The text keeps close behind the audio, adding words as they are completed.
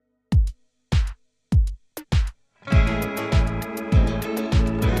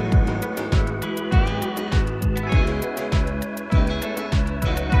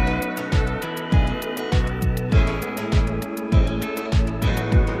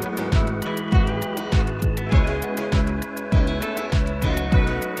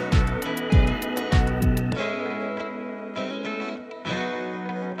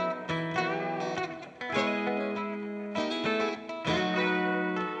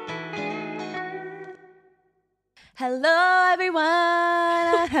Hello,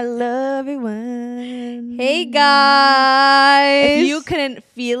 everyone. Hello, everyone. Hey, guys. If you couldn't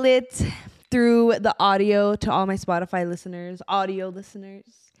feel it through the audio to all my Spotify listeners, audio listeners,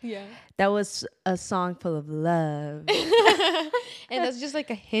 Yeah. that was a song full of love. And that's just like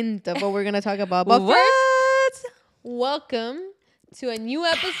a hint of what we're going to talk about. But What? first, welcome to a new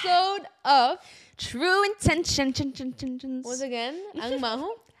episode of True Intentions. Once again, I'm Majo.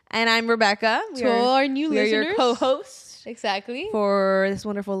 And I'm Rebecca. To all our new we are listeners. your co-hosts Exactly. for this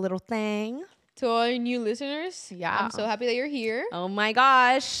wonderful little thing. To all our new listeners. Yeah. I'm so happy that you're here. Oh my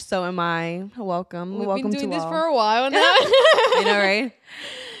gosh. So am I. Welcome. We've Welcome been doing to this all. for a while now. I know, right?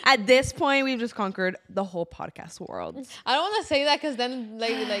 At this point, we've just conquered the whole podcast world. I don't want to say that because then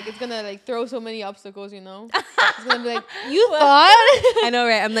like it's gonna like throw so many obstacles, you know. It's gonna be like, you thought? I know,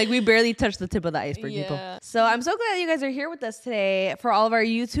 right? I'm like, we barely touched the tip of the iceberg, people. Yeah. So I'm so glad you guys are here with us today. For all of our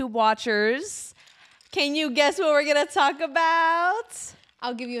YouTube watchers, can you guess what we're gonna talk about?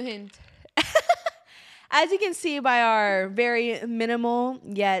 I'll give you a hint. As you can see by our very minimal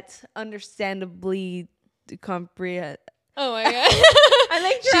yet understandably comprehend. Oh my god. I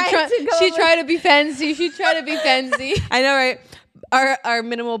like trying to go. She tried to be fancy. She tried to be fancy. I know, right? Our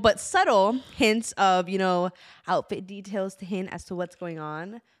minimal but subtle hints of, you know, outfit details to hint as to what's going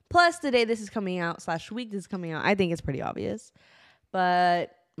on. Plus, the day this is coming out / week this is coming out, I think it's pretty obvious.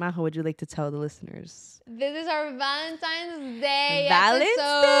 But Majo, would you like to tell the listeners? This is our Valentine's Day Valentine's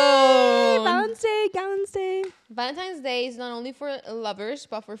episode. Day, Valentine's Day. Valentine's Day is not only for lovers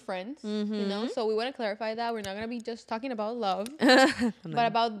but for friends. You know, so we want to clarify that we're not gonna be just talking about love, but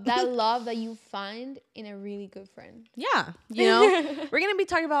about that love that you find in a really good friend. Yeah, you know, we're gonna be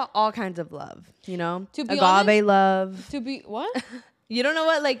talking about all kinds of love. You know, To be agave honest, love. To be what? You don't know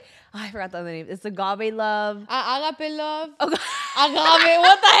what, like, I forgot the other name. It's agave love. Agape love. Oh, Agave.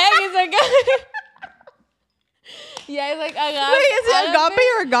 What the heck is agave? Yeah, it's like agave. wait, is it agape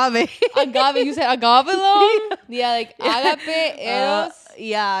or agave? Agave. You said agave love? Yeah, like agape, eros,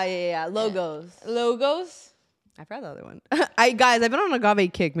 Yeah. Logos. logos. I forgot the other one. I've been on an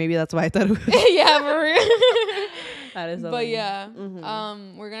agave kick. Maybe that's why I thought it was. Yeah, for real. That is so But funny. yeah,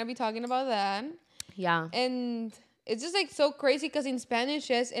 we're gonna be talking about that, Yeah. and it's just like so crazy because in Spanish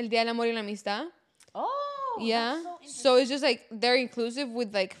es El Día del Amor y la Amistad. Oh. Yeah, so it's just like they're inclusive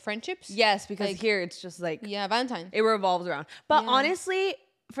with like friendships. Yes, because Like- here it's just like Yeah, Valentine. it revolves around. But Yeah. honestly,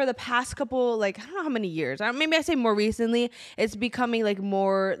 for the past couple, like, I don't know how many years, maybe I say more recently, it's becoming like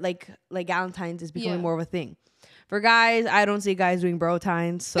more like Valentine's is becoming Yeah. more of a thing. For guys, I don't see guys doing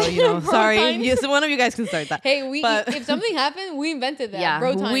bro-tines, so you know, sorry. Bro-tines. Yes, one of you guys can start that. Hey, But- if something happened, we invented that. Yeah,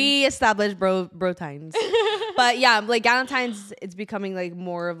 Bro time. we established bro-tines. But yeah, like Valentine's, it's becoming like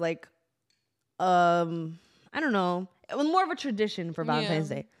more of like, I don't know, more of a tradition for Valentine's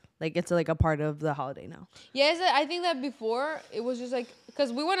Yeah. Day. Like it's like a part of the holiday now. Yes, I think that before it was just like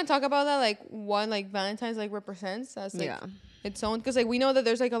because we want to talk about that like one like Valentine's like represents as like Yeah. its own because like we know that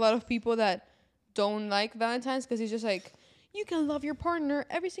there's like a lot of people that don't like Valentine's because it's just like you can love your partner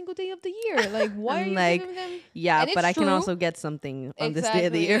every single day of the year. Like why are And, you like, giving them? Yeah, And but it's I can true. also get something on this day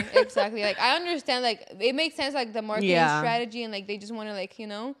of the year. Exactly. Like I understand like it makes sense like the marketing Yeah. strategy and like they just want to like Yeah,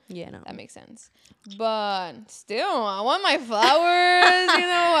 no. that makes sense. But still, I want my flowers, you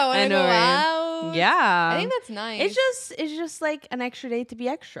know, I want I to know, go right? out. Yeah. I think that's nice. It's just like an extra day to be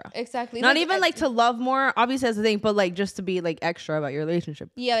extra. Exactly. Not even like to love more, obviously that's the thing, but like just to be like extra about your relationship.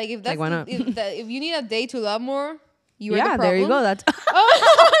 yeah, like if that's why not? if you need a day to love more, you are the Yeah, problem. there you go. That's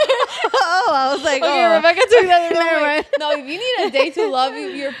Oh, I was like, okay, oh. Rebecca took that the wrong Never way. mind. No, if you need a day to love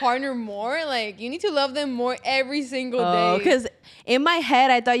your partner more, like you need to love them more every single Oh, day. because in my head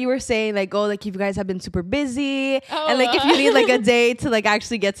I thought you were saying like, oh, like if you guys have been super busy Oh. and like if you need like a day to like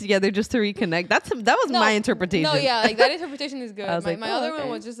actually get together just to reconnect. That was my interpretation. No, yeah, like that interpretation is good. I was My, like, my oh, other okay.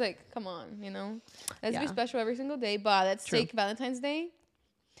 one was just like, come on, you know, let's be Yeah. special every single day. But let's True. take Valentine's Day.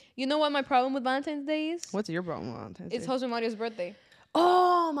 You know what my problem with Valentine's Day is? What's your problem on Valentine's It's Day? Jose Mario's birthday.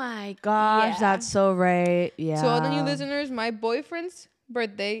 Oh my gosh, Yeah. that's so right. Yeah. To all the new listeners, my boyfriend's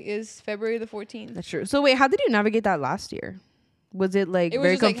birthday is February the 14th. That's true. So wait, how did you navigate that last year? Was it like It was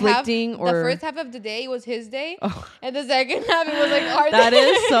very just like conflicting half, or the first half of the day was his day, Oh, and the second half it was like our that day.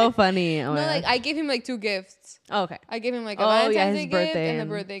 is so funny. Oh, No, my like gosh. I gave him like 2 gifts. Oh, okay. I gave him like a Oh, Valentine's yeah, Day his gift birthday and a and-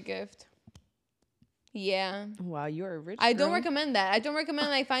 birthday gift. Yeah. Wow, you are a rich. I don't girl. recommend that. I don't recommend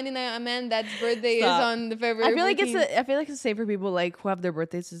like finding a man that's birthday is Stop. on the February. I feel like 14th. I feel like it's the same for people like who have their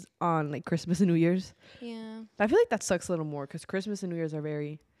birthdays is on like Christmas and New Year's. Yeah. But I feel like that sucks a little more because Christmas and New Year's are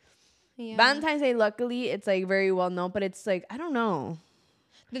very. Yeah. Valentine's Day, luckily, it's like very well known, but it's like I don't know.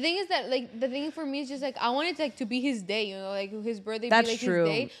 The thing is that like the thing for me is just like I want it like to be his day, you know, like his birthday That's be like true.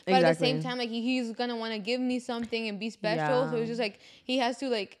 his day. But at the same time, like he's gonna want to give me something and be special. So it's just like he has to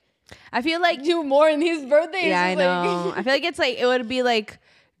like I feel like do more in his birthday. Yeah, I know. Like, I feel like it's like it would be like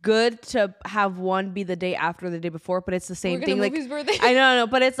good to have one be the day after the day before, but it's the same thing. Like his birthday. I know,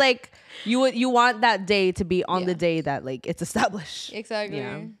 but it's like you want that day to be on the day that like it's established. Exactly.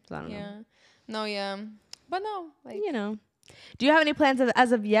 Yeah. So I don't know. No, yeah. But no, like you know. Do you have any plans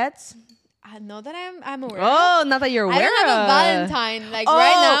as of yet? I know that I'm aware. Oh, not that you're aware. I don't have a Valentine like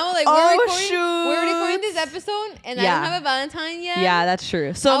right now. Like we're recording this episode, and I don't have a Valentine yet. Yeah, that's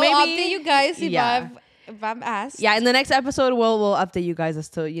true. So I'll maybe update you guys if I'm asked. Yeah, in the next episode, we'll update you guys as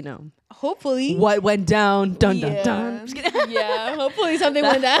to hopefully what went down. Dun dun dun. Yeah, hopefully something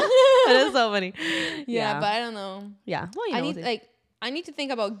went down. That is so funny. Yeah, but I don't know. Yeah, well, I need to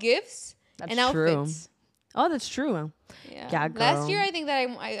think about gifts and outfits. Oh, that's true. Yeah, girl. Last year I think that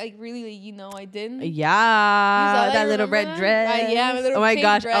I really I did. Yeah, that little red dress. Yeah, my little oh my pink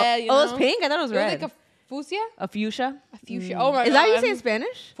gosh. Dread, it was pink. I thought it was red. It was like a fuchsia. A fuchsia. A fuchsia. Oh my god. Is that how you say in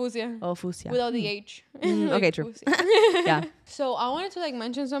Spanish? Fuchsia. Oh, fuchsia. Without the H. Okay, true. Yeah. So I wanted to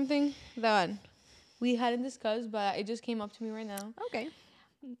mention something that we hadn't discussed, but it just came up to me right now. Okay.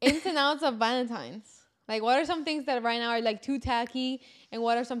 Ins and outs of Valentine's. Like, what are some things that right now are like too tacky, and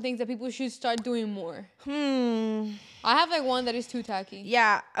what are some things that people should start doing more? I have like one that is too tacky.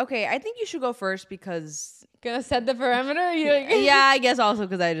 Yeah. Okay. I think you should go first because gonna set the parameter. Yeah, I guess also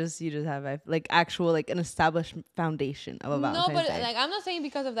because you just have like actual like an established foundation of a Valentine's Day. Like I'm not saying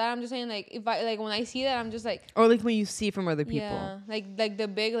because of that. I'm just saying like if I like when I see that I'm just like or like when you see from other people. Yeah, like the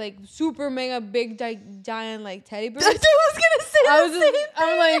big like super mega big giant like teddy bears. That's what I was gonna say.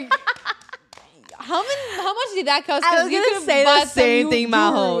 I'm like. How much did that cost? I was gonna say the same thing,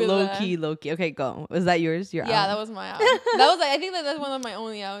 Majo. Low key. Okay, go. Was that yours? Your out? That was my out. That was like I think that's one of my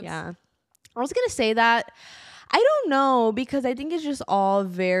only outs. Yeah, I was gonna say that. I don't know because I think it's just all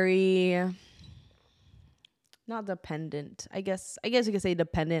very not dependent. I guess you could say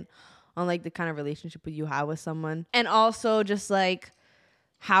dependent on like the kind of relationship you have with someone, and also just like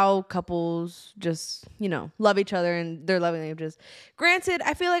how couples just, love each other and their loving languages. Granted,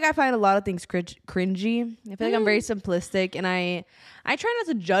 I feel like I find a lot of things cringy. I feel like I'm very simplistic and I try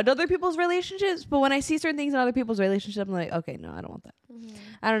not to judge other people's relationships, but when I see certain things in other people's relationships, I'm like, okay, no, I don't want that.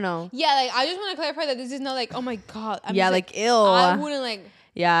 I don't know. Yeah, like I just want to clarify that this is not like, oh my God. I'm like ill. I wouldn't like.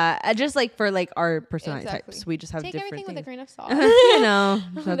 Yeah, just like for like our personality types, we just have Take different everything things. with a grain of salt.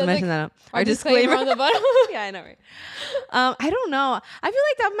 Just have to mention that. Our disclaimer on the bottom. Yeah, I know, right? I don't know. I feel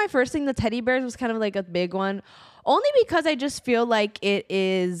like that was my first thing. The teddy bears was kind of like a big one, only because I just feel like it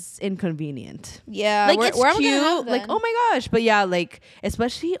is inconvenient. Yeah, like it's cute. Like oh my gosh, but yeah, like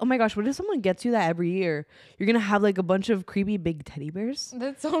especially oh my gosh, what if someone gets you that every year? You're gonna have like a bunch of creepy big teddy bears.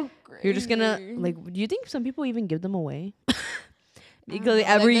 That's so crazy. You're just gonna like. Do you think some people even give them away? Because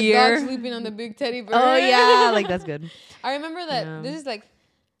every like the year dog sleeping on the big teddy bear. Oh yeah, like that's good. I remember that this is like,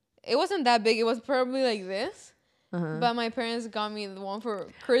 it wasn't that big. It was probably like this. But my parents got me the one for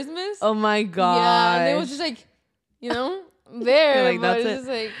Christmas. Oh my god. Yeah, and it was just like, there. Like, but that's it's just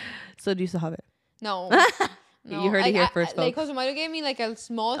like. So do you still have it? No. You heard it here first, folks. Like Cosmodo gave me like a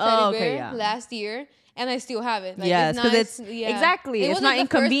small teddy bear last year. And I still have it. Like, yes, because it's exactly. It's not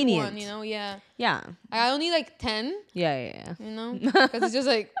inconvenient. One, yeah. Yeah. I only like 10. Yeah. Because it's just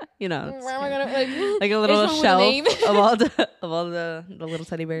like where am I gonna like a little shelf of all the little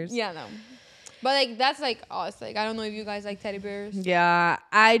teddy bears. Yeah, no. But like that's like us. Like I don't know if you guys like teddy bears. Yeah,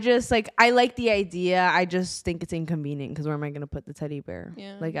 I just like I like the idea. I just think it's inconvenient because where am I gonna put the teddy bear?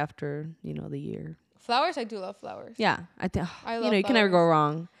 Yeah. Like after the year. Flowers, I do love flowers. Yeah, I think I love you can never go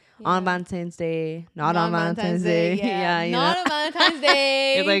wrong. Yeah. On Valentine's Day, not on Valentine's Day. Yeah, not on Valentine's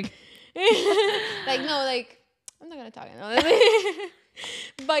Day. It's like, no, like I'm not gonna talk.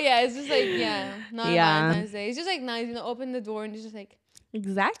 But yeah, it's just like not on Valentine's Day. It's just like nice, open the door and it's just like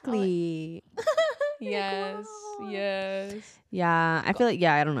exactly. Yes. Yeah, I feel like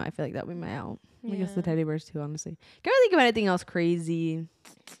I don't know. I feel like that would be my out. I guess the teddy bears too. Honestly, can't really think of anything else crazy.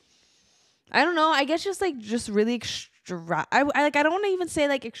 I don't know. I guess just really I don't want to even say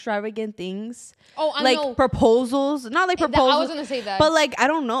like extravagant things. Oh, I like know. Proposals, not like proposals. I was gonna say that, but like I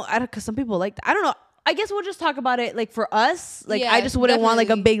don't know, because some people like that. I don't know. I guess we'll just talk about it. Like for us, like I just wouldn't want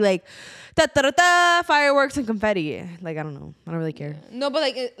like a big like fireworks and confetti. Like I don't know. I don't really care. No, but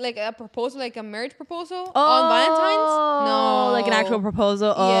like a proposal, like a marriage proposal on Valentine's. No, like an actual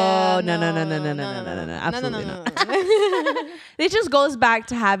proposal. Oh no, absolutely not. It just goes back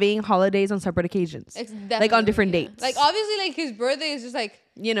to having holidays on separate occasions, like on different dates. Like obviously, like his birthday is just like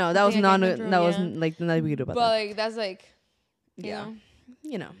that was wasn't like nothing we could do about that. But like that's like you know.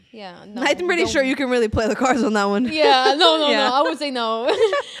 you know. Yeah. No, I'm pretty sure you can really play the cards on that one. Yeah. No. I would say no.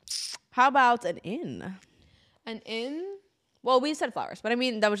 How about an inn? An inn? Well, we said flowers, but I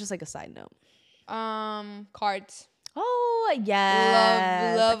mean, that was just like a side note. Cards. Oh,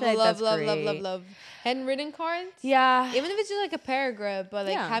 yes. Love. Handwritten cards? Yeah. Even if it's just like a paragraph, but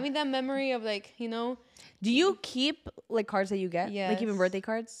like having that memory of like, you know. Do you keep like cards that you get? Yes. Like even birthday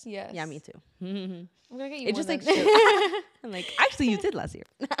cards? Yes. Yeah, me too. I'm gonna get you It's one just like, next. I'm like, actually, you did last year.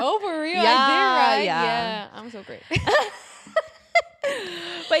 Oh, for real? Yeah, I did, right? yeah. I'm so great.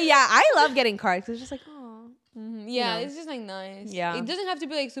 But yeah, I love getting cards. It's just like, oh. Yeah, it's just like nice. Yeah. It doesn't have to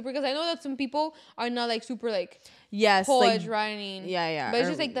be like super, because I know that some people are not like super like Like, writing. Yeah. But it's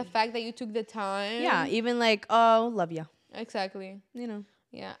just like the fact that you took the time. Yeah, even like, oh, love ya. Exactly. You know.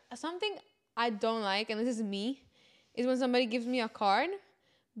 Yeah. Something I don't like, and this is me, is when somebody gives me a card,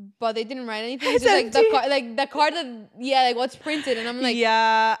 but they didn't write anything. It's just like the card that like what's printed, and I'm like,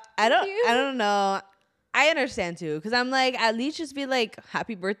 yeah, I don't know. I understand too, because I'm like, at least just be like,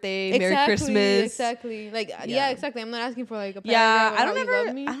 happy birthday, Merry Christmas. Exactly. Like, yeah, exactly. I'm not asking for like a paragraph. Yeah, I don't think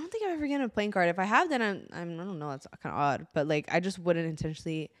I've ever gotten a playing card. If I have, then I don't know. It's kind of odd, but like, I just wouldn't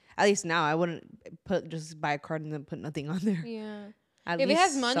intentionally. At least now, I wouldn't just buy a card and then put nothing on there. Yeah. At if least it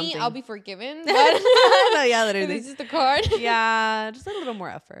has money, something. I'll be forgiven. But no, yeah, literally. If it's just a card. Yeah, just a little more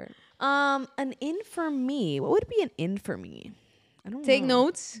effort. An in for me. What would be an in for me? I don't Take know.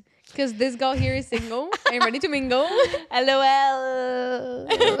 notes, because this girl here is single and ready to mingle.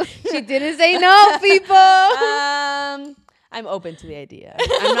 LOL. She didn't say no, people. I'm open to the idea.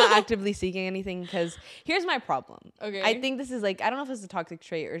 I'm not actively seeking anything, because here's my problem. Okay. I think this is like, I don't know if it's a toxic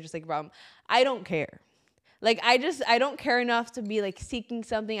trait or just like a problem. I don't care. Like, I don't care enough to be like seeking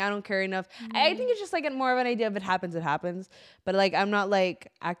something. I don't care enough. I think it's just like more of an idea. If it happens, it happens. But like, I'm not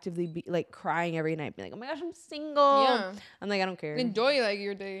like actively like crying every night, being like, oh my gosh, I'm single. Yeah. I'm like, I don't care. Enjoy like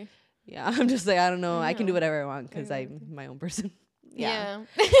your day. Yeah, I'm just like, I don't know. I can do whatever I want, because I'm my own person. Yeah.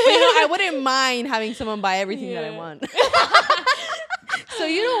 But I wouldn't mind having someone buy everything that I want. So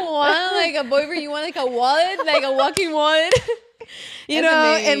you don't want like a boyfriend, you want like a wallet, like a walking wallet. You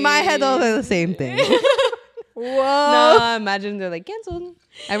know, in my head, those are the same thing. Whoa. No, imagine they're like, canceled.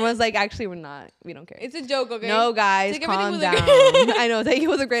 Everyone's like, actually, we don't care. It's a joke, okay? No, guys, Take calm down. I know, take it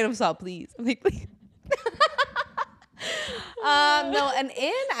with a grain of salt, please. I'm like, please. No, an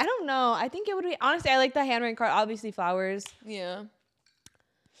in, I don't know. I think it would be, honestly, I like the handwritten card. Obviously, flowers. Yeah.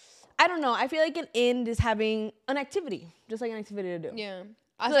 I don't know. I feel like an in is having an activity, just like an activity to do. Yeah.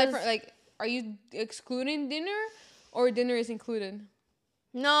 Aside from, like, are you excluding dinner, or dinner is included?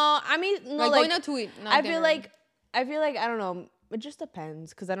 No, I mean, no, like going out to eat. Not I dinner. feel like I don't know. It just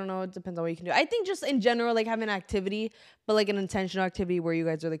depends, because I don't know. It depends on what you can do. I think just in general, like having an activity, but like an intentional activity where you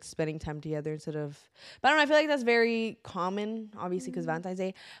guys are like spending time together instead of. But I don't know. I feel like that's very common, obviously, because Valentine's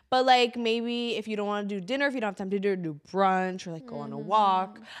Day. But like maybe if you don't want to do dinner, if you don't have time to do brunch or like go on a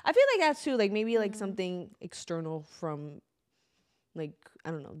walk. I feel like that's too. Like maybe like something external from, like,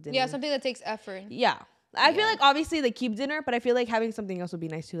 I don't know, dinner. Yeah, something that takes effort. Yeah. I feel like obviously like keep dinner, but I feel like having something else would be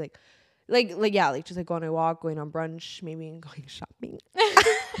nice too. Like just like going on a walk, going on brunch, maybe going shopping.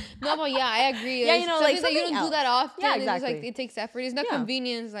 No, but yeah, I agree. Yeah, you know, like that you don't do that often. Yeah, It's just, exactly. like it takes effort. It's not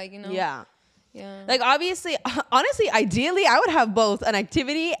convenience, like, you know. Yeah. Yeah. Like obviously, honestly, ideally, I would have both an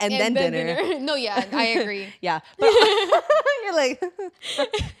activity and then dinner. No, yeah, I agree. Yeah, but you're like,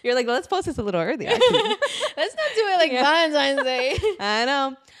 well, let's post this a little early. Actually. Let's not do it like Valentine's Day. I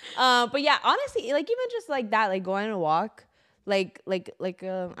know, but yeah, honestly, like even just like that, like going on a walk, like I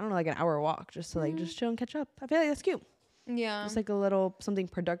don't know, like an hour walk, just to like just chill and catch up. I feel like that's cute. Yeah. Just like a little something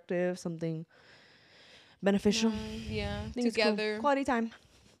productive, something beneficial. Yeah. I think it's Together. cool. Quality time.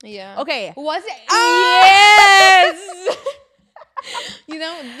 Yeah. Okay. Was it? Yes. You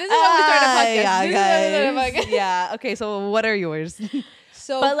know, this is how we start a podcast. Yeah, This guys. is how we start a podcast. Yeah. Okay. So what are yours?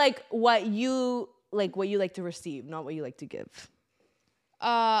 So, But like what you like to receive, not what you like to give.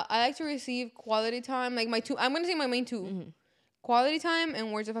 I like to receive quality time. Like I'm gonna say my main two: quality time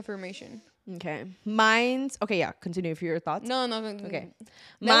and words of affirmation. Okay. Mine's okay. Yeah. Continue for your thoughts. No. Okay.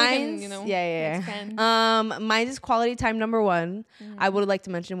 Mine's, Yeah. Mine's is quality time number one. I would like to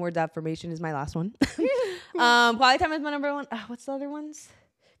mention words of affirmation is my last one. Quality time is my number one. What's the other ones?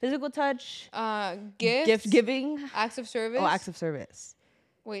 Physical touch. Gift giving. Acts of service. Oh, acts of service.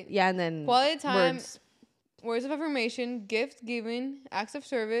 Wait. Yeah, and then Quality time. Words. Words of affirmation, gift giving, acts of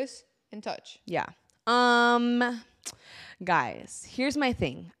service, and touch. Yeah. Guys, here's my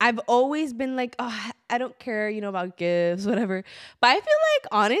thing. I've always been like, oh, I don't care, about gifts, whatever. But I feel like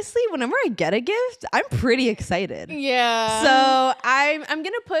honestly, whenever I get a gift, I'm pretty excited. Yeah. So I'm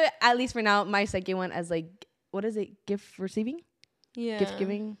gonna put, at least for now, my second one as like, what is it? Gift receiving? Yeah. Gift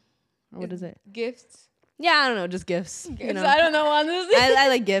giving? Or what is it? Gifts. Yeah, I don't know. Just gifts. You know? I don't know, honestly. I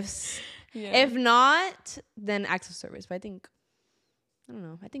like gifts. Yeah. If not, then acts of service. But I don't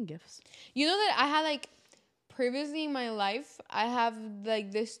know. I think gifts. You know that I had like previously in my life, I have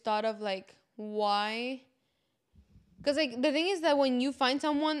like this thought of like why. Because like the thing is that when you find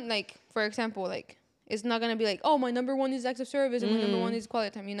someone, like for example, like it's not gonna be like, oh, my number one is acts of service and my number one is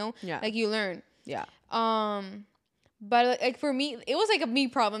quality time. You know, like you learn. Yeah. But like for me, it was like a me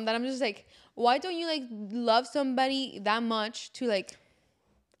problem that I'm just like, why don't you like love somebody that much to like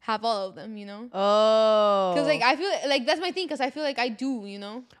have all of them, you know? Oh. Because like I feel like that's my thing. Because I feel like I do, you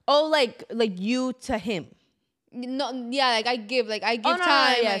know. Oh, like you to him. No, yeah, like I give time.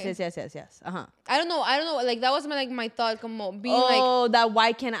 Yes. I don't know. Like that was my thought. Como being that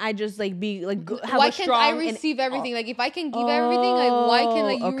why can't I just like be like have why a can't strong I receive everything? Like if I can give everything, like why can't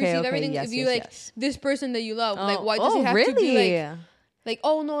like you receive everything? Yes, if you this person that you love, like why does it have to be like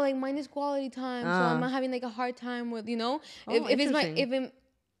oh no, like mine is quality time, so I'm not having like a hard time with if it's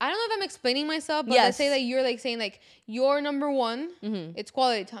I don't know if I'm explaining myself, but let's say that you're like saying like your number one, it's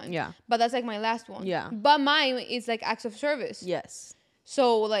quality time. Yeah. But that's like my last one. Yeah. But mine is like acts of service. Yes.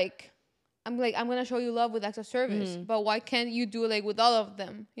 So like I'm gonna show you love with acts of service. But why can't you do like with all of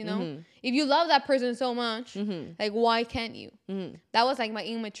them? You know? If you love that person so much, like why can't you? That was like my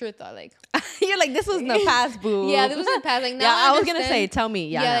immature thought. Like you're like, this was in the past, boo. Yeah, this was in the past. Like now yeah, I was gonna say, tell me.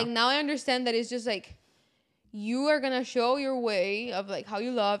 Yeah. Like now I understand that it's just like you are gonna show your way of like how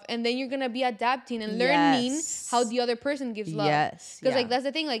you love, and then you're gonna be adapting and learning how the other person gives love. Yes, because like that's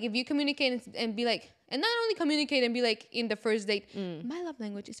the thing. Like if you communicate and be like, and not only communicate and be like in the first date, my love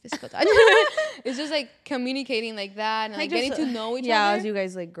language is physical touch. It's just like communicating like that and like getting to know each other. Yeah, as you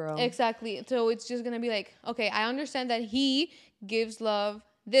guys like grow. Exactly. So it's just gonna be like, okay, I understand that he gives love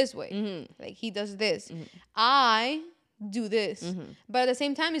this way. Like he does this. I do this. But at the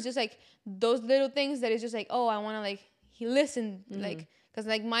same time, it's just like those little things that is just like, oh, I want to like he listen like because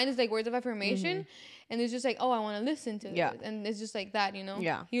like mine is like words of affirmation and it's just like, oh, I want to listen to it. And it's just like that, you know.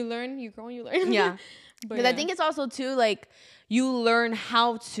 You learn, you grow, and you learn. But I think it's also too like you learn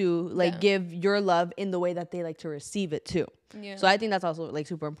how to like give your love in the way that they like to receive it too. So I think that's also like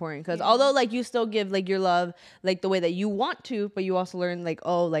super important because although like you still give like your love like the way that you want to, but you also learn like,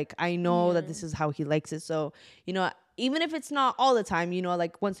 oh, like I know that this is how he likes it. So, you know, even if it's not all the time, you know,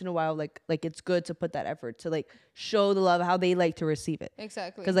 like once in a while, like it's good to put that effort to like show the love how they like to receive it.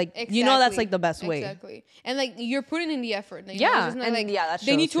 Exactly. Because like you know that's like the best way. Exactly. And like you're putting in the effort. Like, yeah. Not, like, that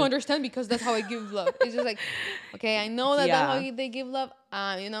they need to understand because that's how I give love. It's just like, okay, I know that that's how they give love.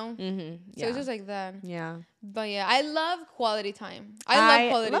 You know. So it's just like that. Yeah. But yeah, I love quality time. I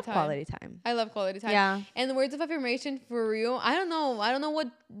love quality time. I love quality time. Yeah. And the words of affirmation for real. I don't know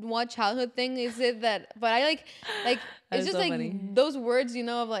what childhood thing is it that, but I like it's just so like funny. Those words, you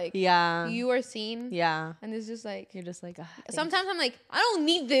know, of like you are seen. Yeah. And it's just like you're just like sometimes I'm like, I don't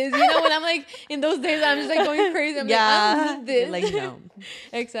need this, you know, when I'm like in those days I'm just like going crazy. I'm like, I don't need this. Like no.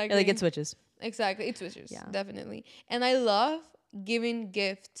 Exactly. You're like it switches. Exactly. It switches. Yeah. Definitely. And I love giving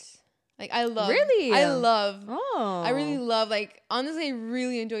gifts. Like I love I really love like honestly I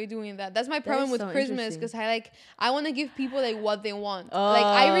really enjoy doing that. That's my problem with Christmas because I want to give people like what they want. Like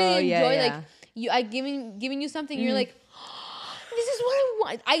I really enjoy like giving you something you're like, oh, this is what I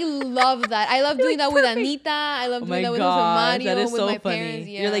want. I love that. I love doing that with Anita. I love doing that with Mario, with my parents.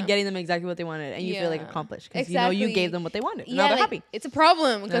 Yeah. You're like getting them exactly what they wanted and you feel like accomplished because you know you gave them what they wanted. Now they're happy. It's a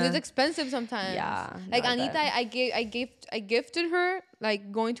problem because it's expensive sometimes. Yeah. Like Anita, I gifted her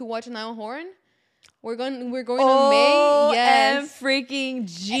like going to watch Niall Horan. We're going on May. Yes. Freaking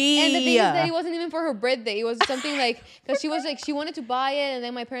G. And the thing is that it wasn't even for her birthday. It was something like because she was like she wanted to buy it, and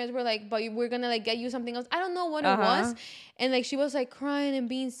then my parents were like, "But we're gonna like get you something else." I don't know what it was, and like she was like crying and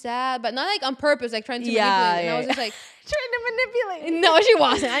being sad, but not like on purpose, like trying to manipulate. And I was just like trying to manipulate. No, she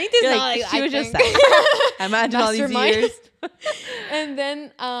wasn't. I think not like she was just sad. Imagine all these years. And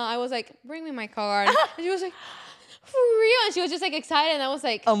then I was like, "Bring me my card," and she was like, for real, and she was just like excited, and I was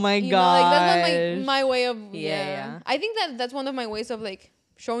like, oh my god, like that's not my way of I think that's one of my ways of like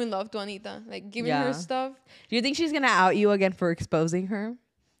showing love to Anita, like giving her stuff. Do you think she's gonna out you again for exposing her?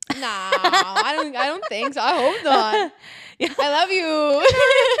 Nah, I don't think so. I hope not. I love you.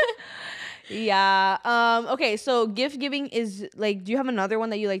 Yeah. Okay, so gift giving is like, do you have another one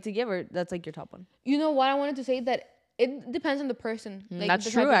that you like to give, or that's like your top one? You know what I wanted to say that it depends on the person. Like, that's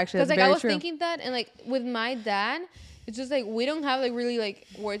true, actually. Because like I was thinking that, and like with my dad, it's just like we don't have like really like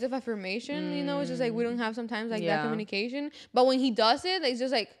words of affirmation. You know, it's just like we don't have sometimes like that communication. But when he does it, it's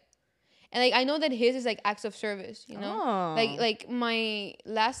just like, And like I know that his is like acts of service, you know. Oh. Like my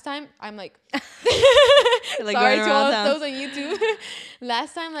last time, I'm like, like sorry to all those on YouTube.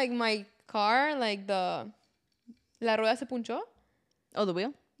 Last time, like my car, like la rueda se punchó. Oh, the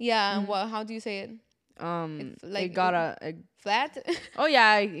wheel. Yeah. Mm-hmm. Well, how do you say it? It got a flat. Oh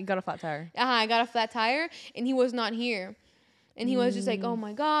yeah, it got a flat tire. I got a flat tire, and he was not here. And he was just like, oh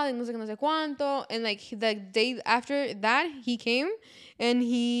my God, and no sé cuánto. And like the day after that, he came and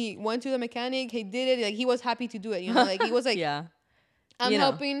he went to the mechanic. He did it. Like he was happy to do it. You know, like he was like, yeah, I'm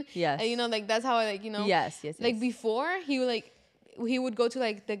helping. Yes. And, you know, like that's how I like, you know. Yes. Like before, he would go to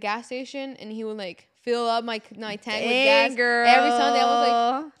like the gas station and he would like fill up my tank with gas. Girl. Every Sunday. I was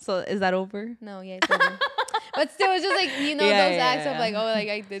like, so is that over? No, yeah, it's over. But still, it's just like, you know, those acts of like, oh, like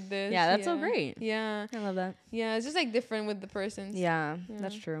I did this. Yeah, that's so great. Yeah. I love that. Yeah, it's just like different with the persons. Yeah,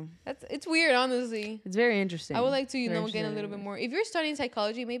 that's true. It's weird, honestly. It's very interesting. I would like to, you know, get a little bit more. If you're studying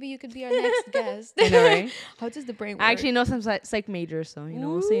psychology, maybe you could be our next guest. I know, right? How does the brain work? I actually know some psych majors, so, you know,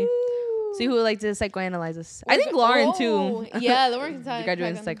 we'll see. See who like to psychoanalyze us. I think Lauren, too. Yeah, Lauren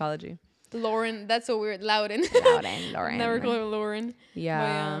graduated psychology. Lauren, that's so weird. Lauren. Lauren. Never call her Lauren.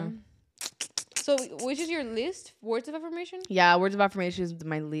 Yeah. So, which is your list? Words of affirmation? Yeah, words of affirmation is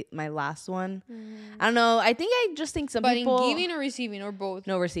my last one. I don't know. I just think some people. But in giving or receiving or both?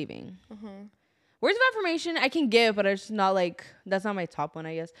 No, receiving. Words of affirmation I can give, but it's not like that's not my top one,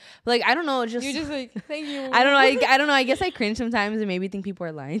 I guess. But like I don't know, you're just like thank you. I don't know. I don't know. I guess I cringe sometimes and maybe think people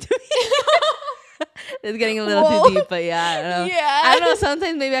are lying to me. It's getting a little too deep, but yeah, I don't know. Yeah. I don't know.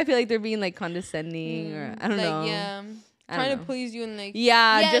 Sometimes maybe I feel like they're being like condescending or I don't know. Yeah. Trying to please you and like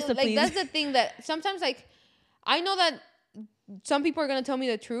just to like please. that's the thing that sometimes like I know that some people are gonna tell me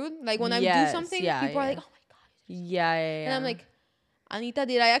the truth. Like when I do something, people are like, "Oh my God." Yeah. And I'm like, Anita,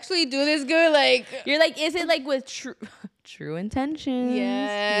 did I actually do this good? Like you're like, is it like with true intentions?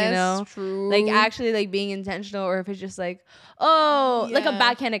 Yes, you know, true. Like actually like being intentional, or if it's just like, like a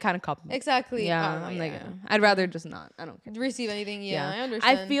backhanded kind of compliment. Exactly. Yeah, I'm like, I'd rather just not. I don't care. Receive anything. Yeah, I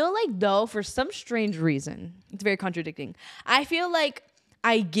understand. I feel like though, for some strange reason, it's very contradicting. I feel like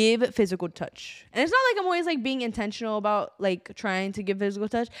I give physical touch, and it's not like I'm always like being intentional about like trying to give physical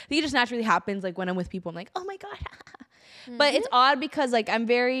touch. I think it just naturally happens. Like when I'm with people, I'm like, oh my God. But it's odd because like I'm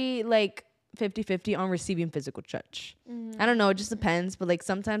very like 50-50 on receiving physical touch. I don't know, it just depends, but like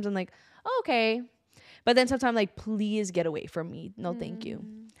sometimes I'm like, oh, okay, but then sometimes like, please get away from me, no thank you.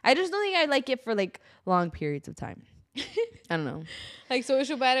 I just don't think I like it for like long periods of time. I don't know, like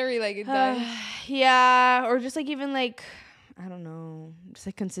social battery, like it dies. Yeah, or just like even like I don't know, just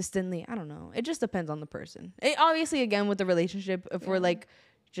like consistently, I don't know, it just depends on the person. It obviously again with the relationship, if we're like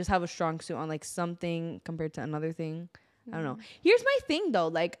just have a strong suit on like something compared to another thing, I don't know. Here's my thing though,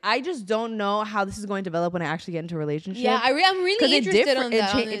 like I just don't know how this is going to develop when I actually get into a relationship. Yeah, I'm really interested on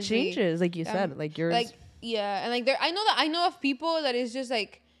that. It changes, like you said, like yours. Like and like I know of people that is just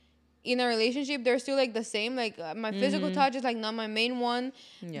like in a relationship they're still like the same. Like my physical touch is like not my main one,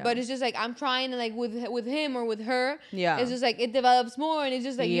 but it's just like I'm trying to like with him or with her. Yeah, it's just like it develops more, and it's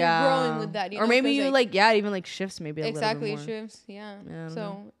just like you're growing with that. You or know? maybe you like it even like shifts maybe a little bit more. Shifts. Yeah.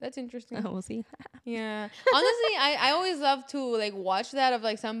 So that's interesting. We'll see. Yeah. Honestly, I always love to like watch that of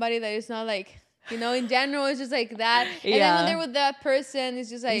like somebody that is not like. You know, in general, it's just like that. And then when they're with that person,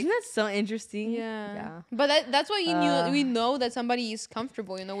 it's just like... Isn't that so interesting? Yeah. But that's why we know that somebody is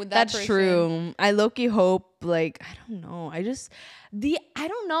comfortable, you know, with that person. That's true. I low-key hope, like, I don't know. I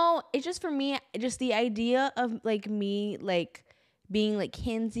don't know. It's just for me, just the idea of, like, me, like, being, like,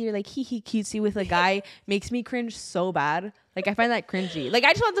 handsy or, like, hee-hee cutesy with a guy makes me cringe so bad. Like, I find that cringy. Like,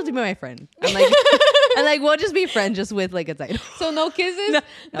 I just want them to be my friend. I'm like... And like we'll just be friends just with like a title. So no kisses?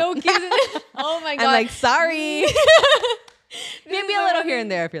 No kisses. Oh my God. I'm like, sorry. Maybe a little here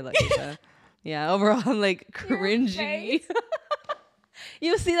and there if you're lucky. Yeah, overall I'm like cringy.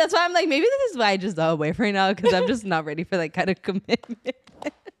 You see, that's why I'm like, maybe this is why I just don't wait right now, because I'm just not ready for that kind of commitment.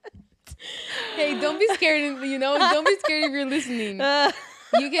 Hey, don't be scared, you know, don't be scared if you're listening.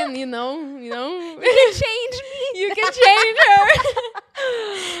 You can, you know. You can change me. You can change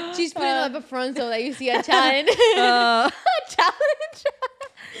her. She's putting up a front so that you see a challenge. A challenge.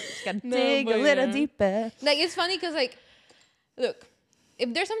 Just gotta dig a little deeper. Like, it's funny because, like, look,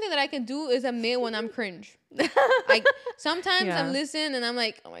 if there's something that I can do is admit when I'm cringe. Like, sometimes I'm listening and I'm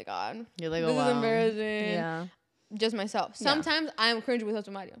like, oh my God. You're like, this is embarrassing. Yeah. Just myself. Sometimes I'm cringe with Jose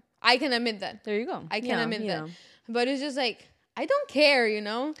Mario. I can admit that. There you go. I can admit that. But it's just like, I don't care, you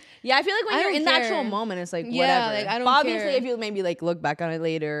know? Yeah, I feel like when you're in the actual moment, it's like, whatever. Yeah, like, I don't but care. obviously, if you maybe like look back on it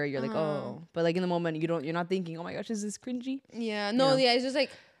later, you're like, oh. But like in the moment, you're not thinking, oh my gosh, is this cringy? Yeah, no, it's just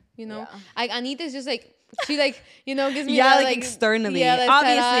like, you know, like Anita's just like, She like, you know, gives me that, like externally,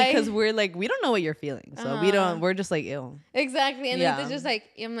 obviously, because we're like, we don't know what you're feeling, so we're just like, ew. Exactly, and it's just like,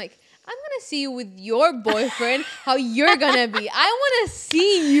 I'm like, I'm gonna see you with your boyfriend, how you're gonna be. I want to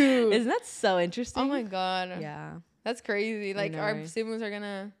see you. Isn't that so interesting? Oh my god. Yeah. That's crazy. Like, our siblings are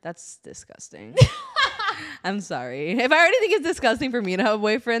gonna... That's disgusting. I'm sorry. If I already think it's disgusting for me to have a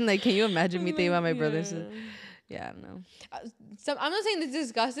boyfriend, like, can you imagine me thinking about my brothers? Yeah, I don't know. So I'm not saying it's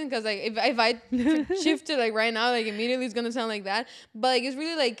disgusting because, like, if I shift to, like, right now, like, immediately it's gonna sound like that. But, like, it's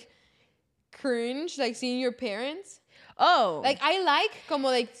really, like, cringe, like, seeing your parents. Oh, like I like como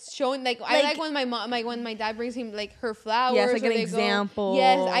like showing like I like when my mom like when my dad brings him like her flowers. Yes, like an example.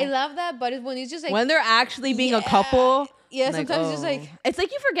 Yes, I love that. But it's when it's just like when they're actually being a couple. Yeah, like, sometimes it's just like it's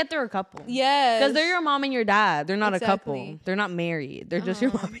like you forget they're a couple. Yes, because they're your mom and your dad. They're not a couple. They're not married. They're just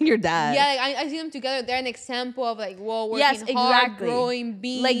your mom and your dad. Yeah, like I see them together. They're an example of like working hard, growing,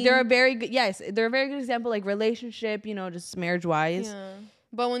 being like they're a very good they're a very good example like relationship. You know, just marriage wise. Yeah.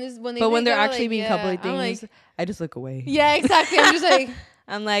 But when they're actually being couple things, like, I just look away. Yeah, exactly. I'm just like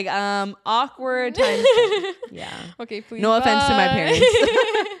I'm like awkward times. Yeah. Okay, please. No offense to my parents.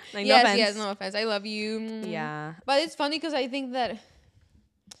 Like, yes, no offense. I love you. Yeah. But it's funny because I think that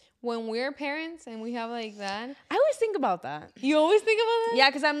when we're parents and we have like that, I always think about that. You always think about that? Yeah,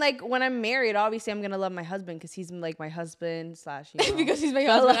 because I'm like, when I'm married, obviously I'm gonna love my husband because he's like my husband / you know. Because he's my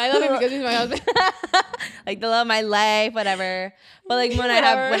husband. I love him because he's my husband. Like the love of my life, whatever. But like when I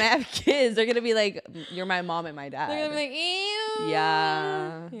have kids, they're gonna be like, you're my mom and my dad. They're gonna be like, ew.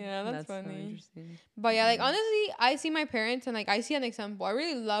 Yeah. Yeah, that's funny. So interesting. But yeah, like honestly, I see my parents and like I see an example. I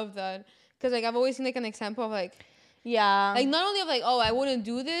really love that because like I've always seen like an example of like. Yeah. Like not only of like, oh, I wouldn't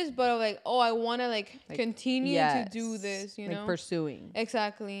do this, but of like, oh, I want to like continue to do this, you know? Like pursuing.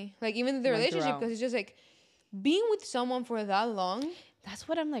 Exactly. Like even the relationship, because it's just like being with someone for that long. That's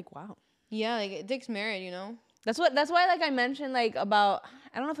what I'm like, wow. Yeah, like it takes merit, you know? That's why like I mentioned like about,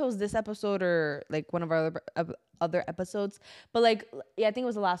 I don't know if it was this episode or like one of our other episodes, but like, yeah, I think it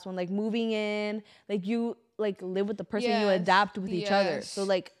was the last one, like moving in, like you like live with the person, you adapt with each other. So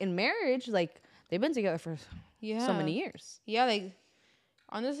like in marriage, like they've been together for so many years. Yeah, like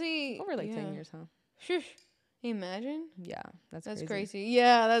honestly. Over like 10 years, huh? Shush. Imagine. Yeah, that's crazy.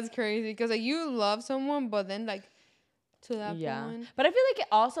 Yeah, that's crazy. Because like you love someone, but then like to that point. But I feel like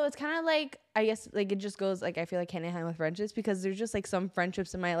it's kind of like, I guess like it just goes like, I feel like hand in hand with friendships, because there's just like some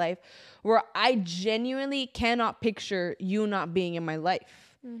friendships in my life where I genuinely cannot picture you not being in my life.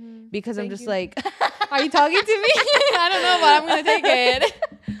 Mm-hmm. Because I'm just like, are you talking to me? I don't know, but I'm gonna take it.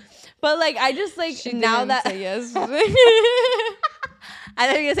 But like I just like she now didn't that say yes. I thought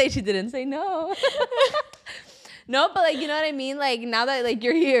you were gonna say she didn't say no. No, but like you know what I mean? Like now that like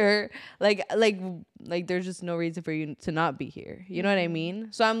you're here, like there's just no reason for you to not be here. You know what I mean?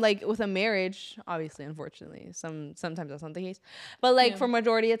 So I'm like with a marriage, obviously, unfortunately, sometimes that's not the case. But like for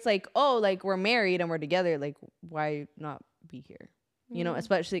majority, it's like, oh, like we're married and we're together. Like why not be here? You know,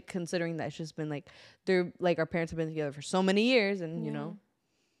 especially considering that it's just been like they're like our parents have been together for so many years, and you know.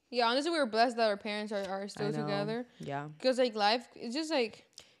 Yeah, honestly, we're blessed that our parents are still together. Yeah. Because like life, it's just like.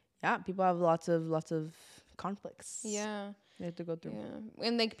 Yeah, people have lots of conflicts. Yeah. They have to go through. Yeah,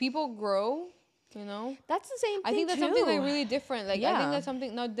 and like people grow, you know. That's the same thing. I think that's something like really different. Like I think that's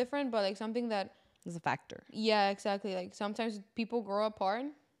something not different, but like something that is a factor. Yeah, exactly. Like sometimes people grow apart.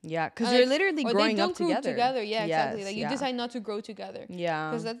 Yeah, because you're literally growing up together. Yeah, exactly. Like you decide not to grow together.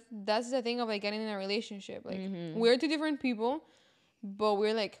 Yeah. Because that's the thing of like getting in a relationship. Like we're two different people, but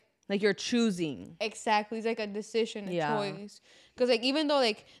we're like you're choosing. Exactly. It's like a decision, a choice. Because like even though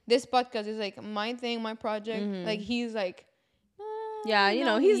like this podcast is like my thing, my project, like he's like you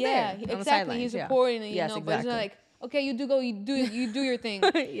know, he's there. Exactly. He's supporting it, you know, but it's not like, okay, you do your thing.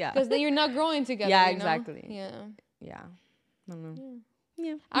 Yeah. Because then you're not growing together. Yeah, you know? exactly. Yeah. Yeah. I don't know.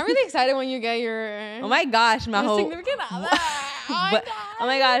 Yeah. I'm really excited when you get your oh my gosh, Majo. Significant other. Oh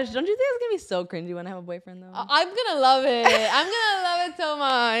my gosh, don't you think it's gonna be so cringy when I have a boyfriend though? I'm gonna love it. I'm gonna love it so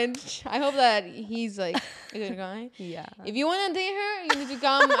much. I hope that he's like a good guy. Yeah. If you wanna date her, you need to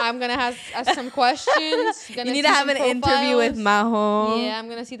come. I'm gonna ask some questions. You need to have an interview with Majo. Yeah, I'm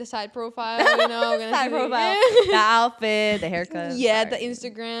gonna see the side profile. You know, side profile, the outfit, the haircut. Yeah, the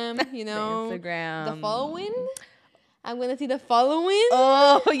Instagram. You know, the Instagram, the following. I'm gonna see the following.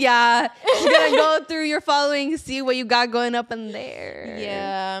 Oh yeah, you're gonna go through your following, see what you got going up in there.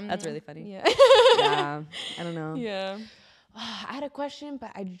 Yeah, that's really funny. Yeah, yeah. I don't know. Yeah, I had a question, but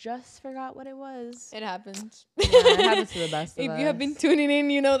I just forgot what it was. It happens. Yeah, it happens to the best of us. If you have been tuning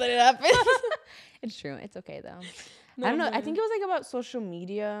in, you know that it happens. It's true. It's okay though. I don't know. I think it was like about social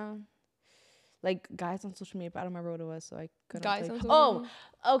media. Like guys on social media, but I don't remember what it was, so I couldn't. Guys on social media.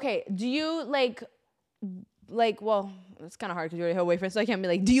 Oh, okay. Do you like? like, well, it's kind of hard because you already have a boyfriend, so I can't be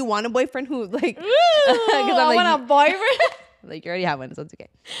like, do you want a boyfriend who like? Because I want a boyfriend. Like, you already have one, so it's okay.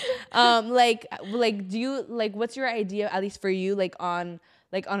 Like, do you like? What's your idea, at least for you, like on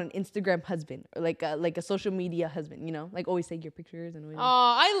an Instagram husband or like a social media husband? You know, like always take your pictures and. Oh,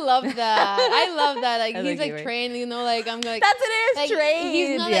 I love that. I love that. Like he's like trained, you know. Like I'm like. That's it is like, trained.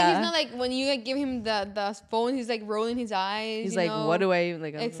 He's not like when you like give him the phone, he's like rolling his eyes. He's like, know? What do I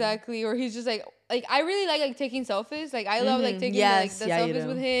like? Exactly, or he's just like I really like taking selfies. Like I love like taking the selfies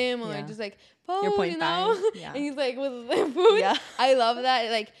with him, or like just like pose, you know. And he's like with the food. Yeah. I love that.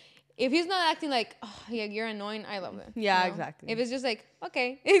 Like. If he's not acting like, oh, yeah, you're annoying, I love it. Yeah, you know? Exactly. If it's just like,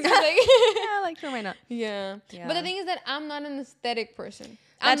 okay. It's just like, yeah, like, sure, why not? Yeah. But the thing is that I'm not an aesthetic person.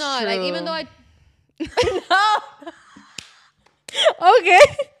 That's I'm not. True. Like, even though I... No. Okay.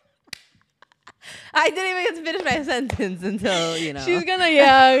 I didn't even get to finish my sentence until, you know. She's gonna,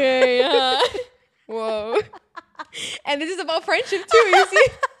 yeah, okay, yeah. Whoa. And this is about friendship, too, you see?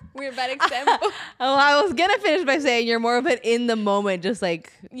 We're a bad example. Oh, I was gonna finish by saying you're more of an in the moment, just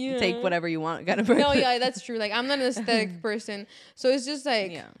like take whatever you want kind of person. No, yeah, that's true. Like I'm not an aesthetic person, so it's just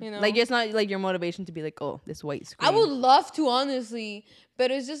like you know, like it's not like your motivation to be like, oh, this white screen. I would love to honestly, but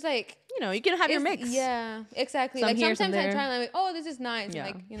it's just like you know, you can have your mix. Yeah, exactly. Like sometimes I try and I'm like, oh, this is nice,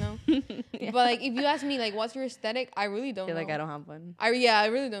 like you know. But like if you ask me like, what's your aesthetic? I really don't know. Like I don't have one. I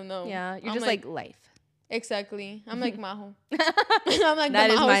really don't know. Yeah, you're just like life. Exactly. I'm like Majo. I'm like that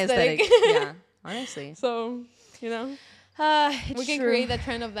the is Majo my aesthetic. Yeah, honestly. So, you know, we can create that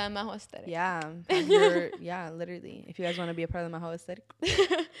trend of that Majo aesthetic. Yeah, literally. If you guys want to be a part of the Majo aesthetic,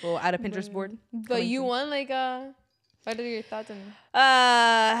 we'll add a Pinterest board. But you want like what are your thoughts on?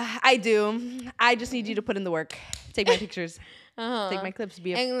 I do. I just need you to put in the work. Take my pictures. Take my clips.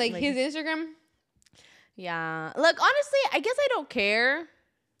 And like his Instagram. Yeah. Look, honestly, I guess I don't care.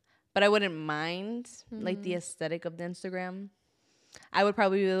 But I wouldn't mind like the aesthetic of the Instagram. I would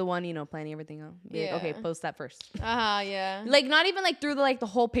probably be the one, you know, planning everything out. Be like, okay, post that first. Yeah. Like not even like through the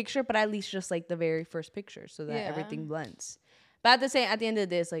whole picture, but at least just like the very first picture so that everything blends. But at the end of the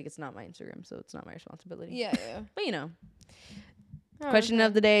day, it's like it's not my Instagram, so it's not my responsibility. Yeah. But you know. Question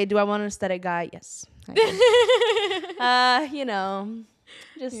of the day, do I want an aesthetic guy? Yes. You know,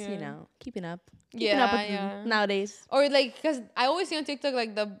 just you know, keeping up. Keeping up with nowadays. Or like, because I always see on TikTok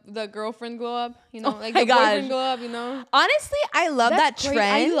like the girlfriend glow up, you know, like the boyfriend glow up, you know. Honestly, I love that trend.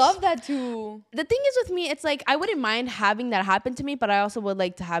 I love that too. The thing is with me, it's like I wouldn't mind having that happen to me, but I also would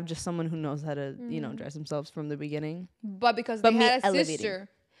like to have just someone who knows how to, you know, dress themselves from the beginning. But because they had a sister.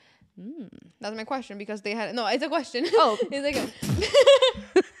 That's my question. Because they had it's a question. Oh, it's like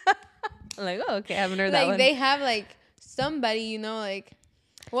I'm like, oh, okay, I haven't heard that one. Like they have like somebody, you know, like.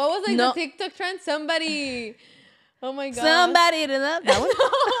 What was like the TikTok trend? Somebody, oh my god, somebody to that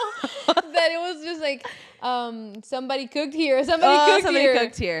one. That it was just like somebody cooked here, somebody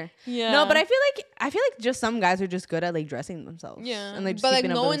cooked here. Yeah. No, but I feel like just some guys are just good at like dressing themselves. Yeah. And like but like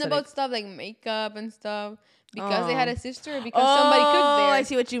knowing about stuff like makeup and stuff because they had a sister because somebody cooked there. I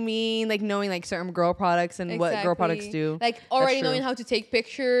see what you mean. Like knowing like certain girl products and what girl products do. Like already knowing how to take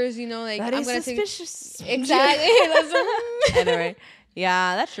pictures. You know, like that is suspicious. Exactly. I know, right?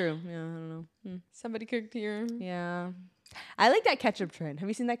 Yeah, that's true. Yeah, I don't know. Somebody cooked here. Yeah. I like that ketchup trend. Have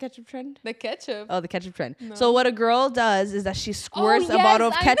you seen that ketchup trend? The ketchup? Oh, the ketchup trend. No. So what a girl does is that she squirts a bottle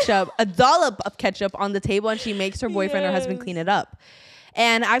of ketchup, a dollop of ketchup on the table, and she makes her boyfriend or husband clean it up.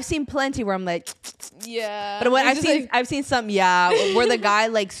 And I've seen plenty where I'm like, yeah. But what I've seen some, where the guy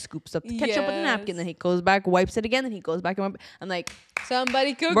like scoops up the ketchup with a napkin, then he goes back, wipes it again, then he goes back and I'm like,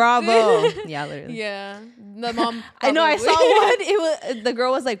 somebody cooked. Bravo. Yeah, literally. Yeah. The mom. I know. I saw one. The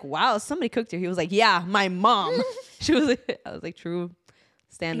girl was like, wow, somebody cooked here. He was like, yeah, my mom. She was like, I was like, true.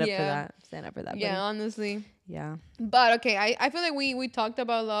 Stand up for that. Stand up for that. Yeah, buddy. Honestly. Yeah. But okay, I feel like we talked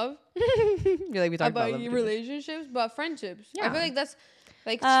about love. You're like we talked about love relationships, but friendships. Yeah. I feel like that's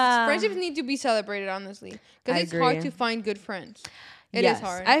like friendships need to be celebrated, honestly, because it's hard to find good friends. It is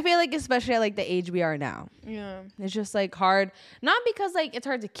hard. I feel like especially at like the age we are now. Yeah. It's just like hard. Not because like it's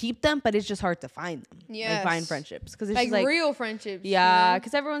hard to keep them, but it's just hard to find them. Yeah. Like find friendships. Because it's like, just, like real friendships. Yeah.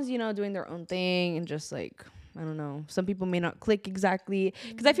 Because everyone's, you know, doing their own thing and just like, I don't know. Some people may not click exactly.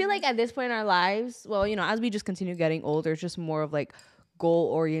 Because I feel like at this point in our lives, well, you know, as we just continue getting older, it's just more of like goal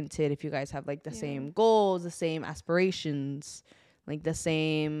oriented. If you guys have like the same goals, the same aspirations, like the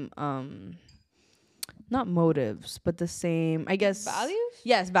same, not motives, but the same, I guess. Values?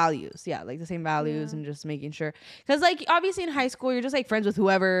 Yes, values. Yeah, like the same values and just making sure. Because, like, obviously in high school, you're just, like, friends with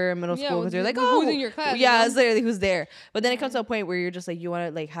whoever, middle school, because you're like, oh. Who's in your class? Yeah, it's literally who's there. But then it comes to a point where you're just, like, you want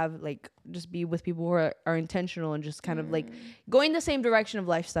to, like, have, like, just be with people who are intentional and just kind of, like, going the same direction of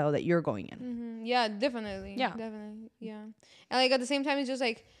lifestyle that you're going in. Mm-hmm. Yeah, definitely. Yeah. Definitely. Yeah. And, like, at the same time, it's just,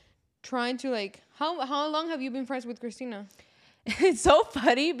 like, trying to, like, how long have you been friends with Christina? It's so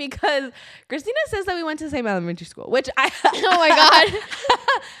funny because Christina says that we went to the same elementary school, which oh my God.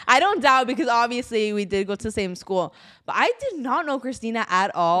 I don't doubt, because obviously we did go to the same school, but I did not know Christina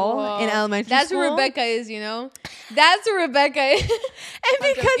at all in elementary school. That's who Rebecca is, you know? That's who Rebecca is.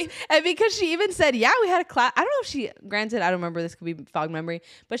 and because she even said, yeah, we had a class. I don't know if she, granted, I don't remember, this could be fog memory,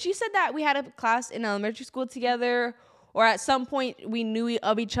 but she said that we had a class in elementary school together, or at some point we knew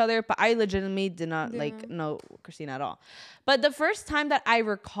of each other, but I legitimately did not like know Christina at all. But the first time that I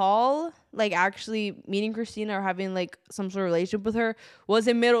recall like actually meeting Christina or having like some sort of relationship with her was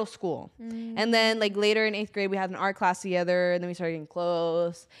in middle school. And then like later in 8th grade, we had an art class together, and then we started getting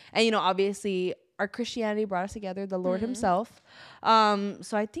close. And, you know, obviously our Christianity brought us together, the Lord himself.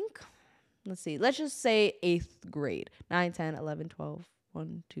 So I think, let's just say 8th grade, 9, 10, 11, 12,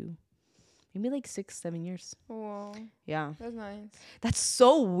 1, 2, maybe like 6, 7 years. Whoa. Yeah. That's nice. That's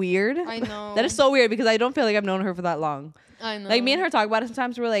so weird. I know. That is so weird, because I don't feel like I've known her for that long. I know. Like, me and her talk about it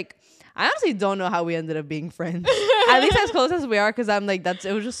sometimes. We're like, I honestly don't know how we ended up being friends. At least as close as we are, because I'm like,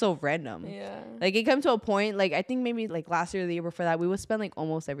 it was just so random. Yeah. Like, it came to a point, like, I think maybe like last year or the year before that, we would spend like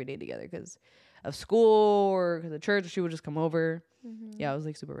almost every day together because of school or because of church. Or she would just come over. Yeah, it was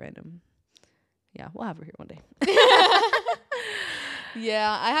like super random. Yeah, we'll have her here one day.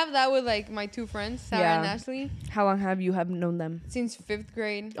 Yeah, I have that with like my 2 friends, Sarah and Ashley. How long have you known them? Since 5th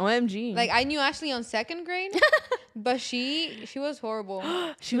grade. OMG. Like, I knew Ashley on 2nd grade, but she was horrible.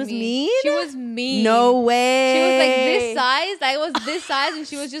 She was mean? She was mean. No way. She was like this size. I was this size, and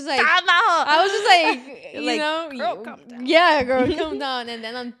she was just like, I was just like, you know, girl, calm down. Yeah, girl, calm down. And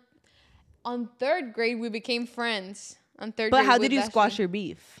then on 3rd grade, we became friends. On 3rd grade. But how did you squash your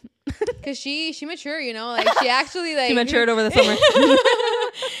beef? Because she matured, you know, like she actually like she matured over the summer.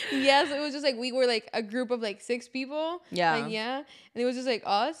 Yeah, so it was just like we were like a group of like 6 people. Yeah. Like, yeah. And it was just like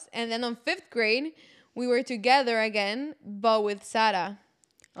us. And then on 5th grade, we were together again, but with Sarah.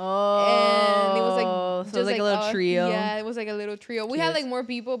 Oh. And it was like so just it was like a little trio. Yeah, it was like a little trio. We had like more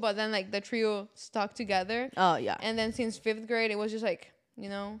people, but then like the trio stuck together. Oh yeah. And then since 5th grade, it was just like, you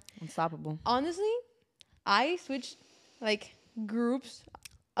know, unstoppable. Honestly, I switched like groups.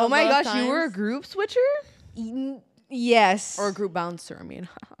 Oh my gosh, you were a group switcher? Yes. Or a group bouncer, I mean.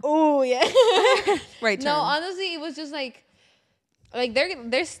 Oh, yeah. Right term. No, honestly, it was just like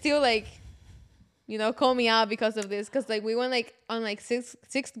they're still like, you know, call me out because of this. Because like we went like on like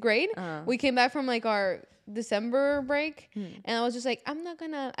sixth grade. We came back from like our December break. And I was just like, I'm not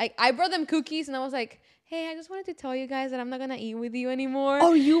gonna, I brought them cookies and I was like, hey, I just wanted to tell you guys that I'm not gonna eat with you anymore.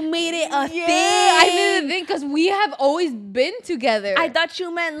 Oh, you made it a thing. I made it a thing because we have always been together. I thought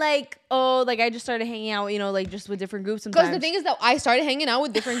you meant like, oh, like I just started hanging out, you know, like just with different groups sometimes. Because the thing is that I started hanging out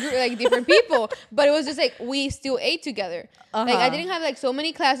with different groups, like different people, but it was just like we still ate together. Like I didn't have like so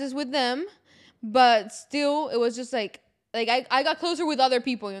many classes with them, but still it was just like I got closer with other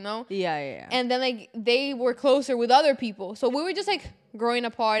people, you know? Yeah. And then like they were closer with other people. So we were just like growing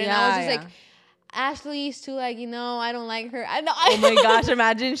apart and I was just like, Ashley used to like, you know, I don't like her. I know. Oh my gosh,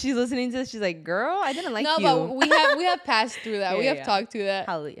 imagine she's listening to this. She's like, girl, I didn't like you. No, but we have passed through that. We have talked to that.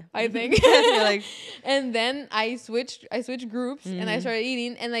 Hallelujah. I think. Like, and then I switched groups and I started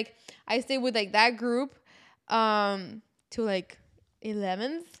eating and like I stayed with like that group to like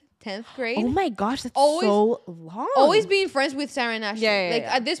 11th, 10th grade. Oh my gosh, that's so long. Always being friends with Sarah and Ashley. Yeah.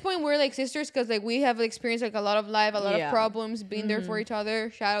 At this point, we're like sisters because like we have experienced like a lot of life, a lot of problems, being there for each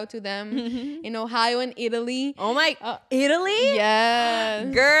other. Shout out to them in Ohio and Italy. Oh my, Italy? Yes.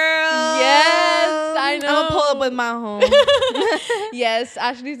 Girl. Yes, I know. I'm going to pull up with my home. Yes,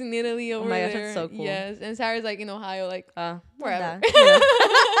 Ashley's in Italy over there. Gosh, that's so cool. Yes, and Sarah's like in Ohio, like wherever.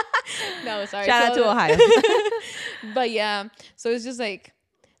 No, sorry. Shout out to Ohio. But yeah, so it's just like,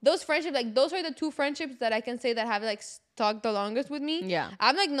 those friendships, like those are the 2 friendships that I can say that have like stuck the longest with me. Yeah.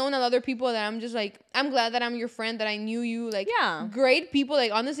 I've like known other people that I'm just like, I'm glad that I'm your friend, that I knew you. Like, great people,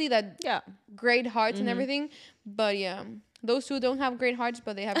 like honestly, that great hearts and everything. But yeah, those 2 don't have great hearts,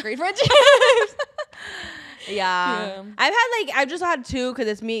 but they have great friendships. Yeah. I've just had 2 because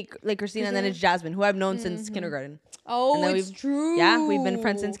it's me, like Christina, and then it's Jasmine, who I've known since kindergarten. Oh, it's true. Yeah, we've been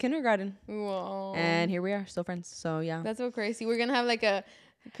friends since kindergarten. Whoa. And here we are, still friends. So yeah. That's so crazy. We're gonna have like a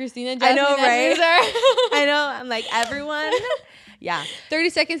Christina, Jasmine, I know, right? I know. I'm like, everyone, Yeah. 30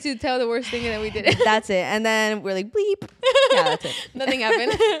 seconds to tell the worst thing and then we did it. That's it. And then we're like, bleep. Yeah, that's it. Nothing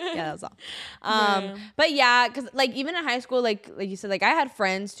happened. Yeah, that's all. But yeah, because like even in high school, like you said, like I had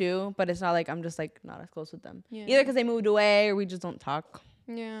friends too, but it's not like I'm just like not as close with them. Yeah. Either because they moved away or we just don't talk.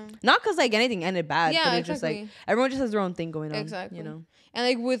 Yeah. Not because like anything ended bad, but it's just like everyone just has their own thing going on. Exactly. You know. And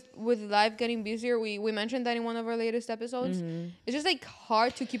like with life getting busier, we mentioned that in one of our latest episodes. It's just like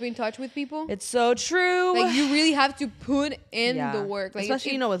hard to keep in touch with people. It's so true. Like you really have to put in the work, like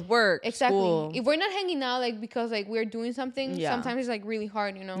especially with work. Exactly. School. If we're not hanging out like because like we're doing something, sometimes it's like really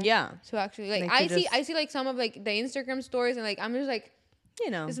hard, Yeah. To actually like I see like some of like the Instagram stories and like I'm just like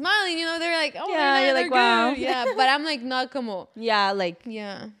smiling, they're like, oh yeah, you're like, wow. Yeah, but I'm like, not como. Yeah, like,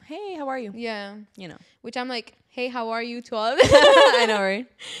 yeah. Hey, how are you? Yeah. Which I'm like, hey, how are you to all of I know, right?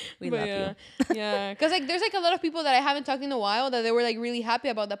 We love you. Yeah. Because like there's like a lot of people that I haven't talked in a while that they were like really happy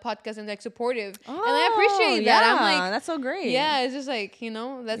about the podcast and like supportive. And I appreciate that. I'm like, that's so great. Yeah, it's just like,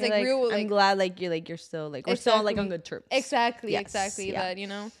 that's like real. I'm glad like you're still like we're still like on good terms. Exactly. Exactly. That,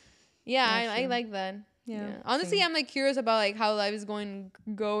 Yeah, I like that. Yeah. Honestly, same. I'm like curious about like how life is going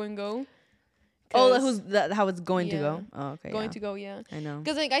go. Oh, how it's going to go? Oh, okay. Going to go, yeah. I know.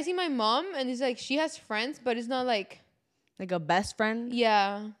 Because like I see my mom and it's like she has friends, but it's not like a best friend.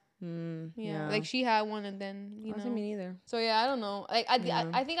 Yeah. Yeah. Like she had one and then Wasn't me neither. So yeah, I don't know. Like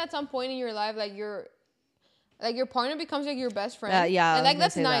I think at some point in your life, like your partner becomes like your best friend. Yeah. And like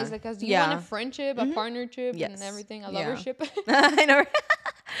that's nice. That. Like, cause you want a friendship, a partnership, and everything, a lovership. I know.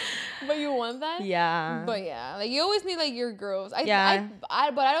 But you want that? Yeah. But yeah, like you always need like your girls. But I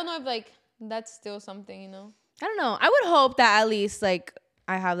don't know if like that's still something, I don't know. I would hope that at least like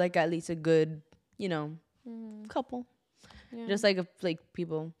I have like at least a good, couple. Yeah. Just like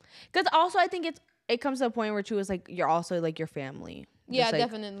people. Because also I think it comes to a point where too is like you're also like your family. Yeah, just, like,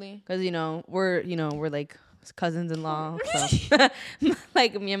 definitely. Because we're like cousins-in-law, so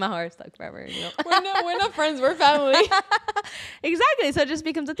like me and my heart stuck forever. We're not friends, we're family. Exactly. So it just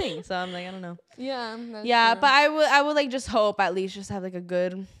becomes a thing. So I'm like, I don't know. Yeah. Yeah, true. But I would like just hope at least just have like a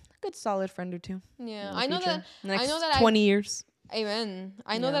good solid friend or two. Yeah, I know that. Next 20 years. Amen.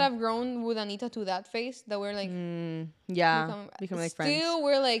 I know that I've grown with Anita to that phase that we're like, become like friends. Still,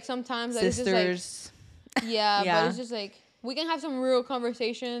 we're like sometimes sisters. Like, it's just like, but it's just like we can have some real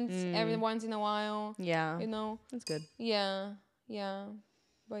conversations every once in a while. Yeah, that's good. Yeah,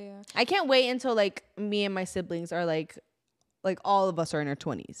 but yeah, I can't wait until like me and my siblings are like all of us are in our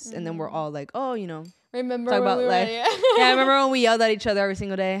 20s, and then we're all like, oh, remember talk when about we were, life. Yeah, I remember when we yelled at each other every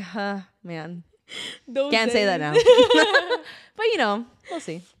single day. Man. Can't say that now. But we'll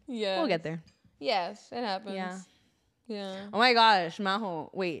see. Yeah. We'll get there. Yes, it happens. Yeah. Oh my gosh, Majo.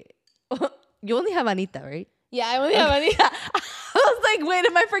 Wait. You only have Anita, right? Yeah, I only have Anita. I was like, wait,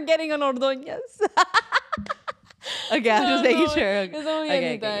 am I forgetting an Ordóñez? Okay, I'm just making sure. It's only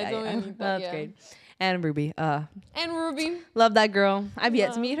Anita. It's only Anita. That's great. And Ruby. And Ruby. Love that girl. I've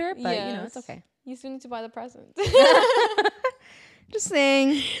yet to meet her, but it's okay. You still need to buy the present. Just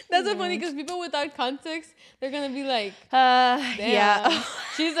saying. That's so funny because people without context, they're gonna be like, damn. Yeah.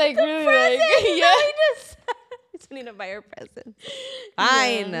 She's like really like, yeah. Just need to buy her present.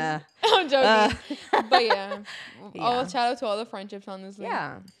 Fine. Yeah. I'm joking. But yeah. All shout out to all the friendships, honestly.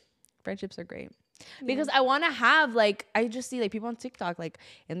 Yeah. Friendships are great. Because I want to have like, I just see like people on TikTok like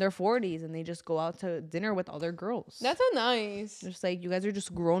in their 40s and they just go out to dinner with other girls. That's so nice. Just like you guys are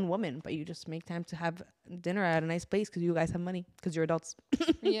just grown women, but you just make time to have dinner at a nice place because you guys have money because you're adults.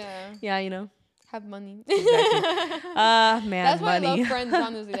 Yeah. Yeah, have money. Exactly. Man, that's why money. I love Friends,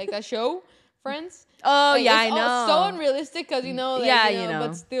 honestly. Like that show, Friends. Oh, like, yeah, I know. So unrealistic because,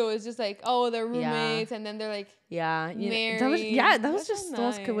 but still, it's just like, they're roommates and then they're like, married. That was just the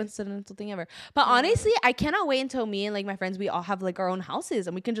most coincidental thing ever. But honestly, I cannot wait until me and like my friends, we all have like our own houses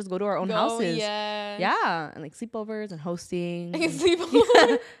and we can just go to our own houses. Yeah. And like sleepovers and hosting.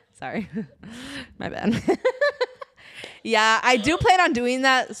 Sleepovers. Sorry. My bad. Yeah, I do plan on doing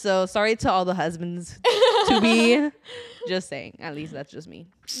that. So sorry to all the husbands to be. Just saying. At least that's just me.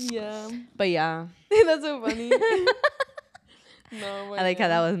 Yeah. But yeah. That's so funny. No, I like how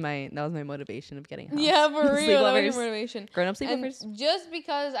that was my motivation of getting house. Yeah, for real. That was your motivation. Grown up sleepovers. And just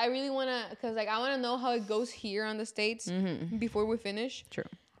because I really wanna, cause like I wanna know how it goes here on the States before we finish. True.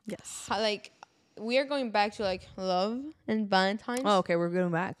 Yes. How, like we are going back to like love and Valentine's. Oh, okay, we're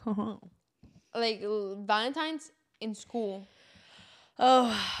going back. Like Valentine's in school.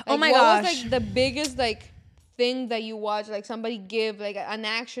 Oh, like, my gosh. What was like the biggest like thing that you watch, like somebody give like an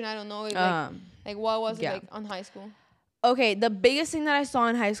action? I don't know. Like what was it like on high school? Okay, the biggest thing that I saw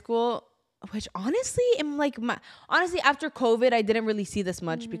in high school which honestly, honestly after COVID, I didn't really see this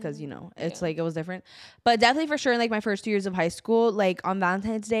much because it's like it was different. But definitely for sure, in like my first 2 years of high school, like on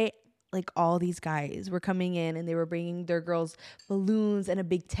Valentine's Day, like all these guys were coming in and they were bringing their girls balloons and a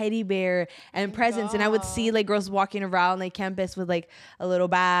big teddy bear and presents. And I would see like girls walking around like campus with like a little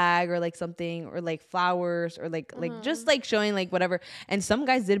bag or like something or like flowers or like just like showing like whatever. And some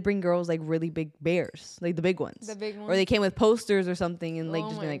guys did bring girls like really big bears, like the big ones. Or they came with posters or something and like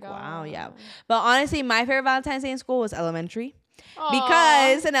just be like, wow, yeah. But honestly, my favorite Valentine's Day in school was elementary. Aww.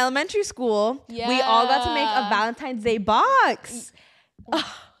 Because in elementary school, we all got to make a Valentine's Day box.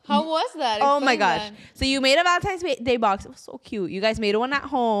 How was that? Explain. Oh my gosh. That. So you made a Valentine's Day box. It was so cute. You guys made one at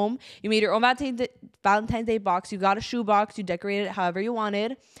home. You made your own Valentine's Day box. You got a shoe box. You decorated it however you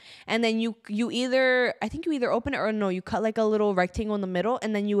wanted. And then you either open it or no, you cut like a little rectangle in the middle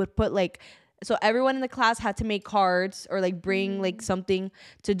and then you would put like, so everyone in the class had to make cards or like bring like something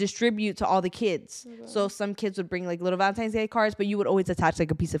to distribute to all the kids. Okay. So some kids would bring like little Valentine's Day cards, but you would always attach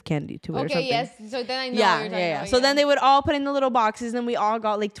like a piece of candy to it or something. Okay, yes. So then I know what you're talking about. So then they would all put in the little boxes and we all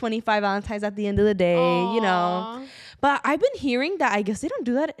got like 25 Valentines at the end of the day, Aww. But I've been hearing that I guess they don't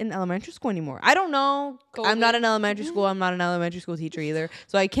do that in elementary school anymore. I don't know. COVID. I'm not in elementary school. I'm not an elementary school teacher either.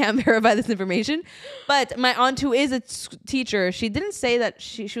 So I can't verify this information. But my aunt who is a teacher, she didn't say that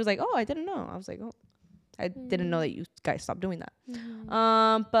she was like, oh, I didn't know. I was like, oh, I didn't know that you guys stopped doing that.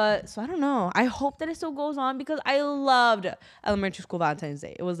 But so I don't know. I hope that it still goes on because I loved elementary school Valentine's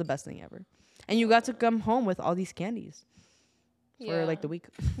Day. It was the best thing ever. And you got to come home with all these candies for like the week.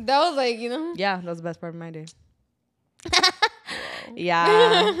 That was like, Yeah, that was the best part of my day.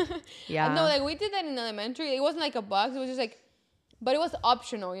 Yeah. No, like we did that in elementary. It wasn't like a box. It was just like, but it was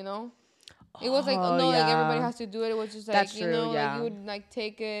optional, It was like, like everybody has to do it. It was just like, like you would like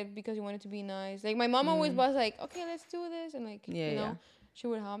take it because you wanted to be nice. Like my mom always was like, okay, let's do this. And like, she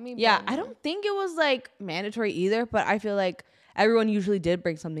would help me. Yeah. I don't think it was like mandatory either, but I feel like everyone usually did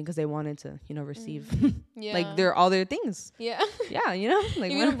bring something because they wanted to, receive like all their things. Yeah. Yeah.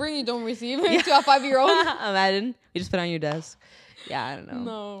 Like if you don't bring, you don't receive it to a 5-year-old. Imagine you just put it on your desk. Yeah. I don't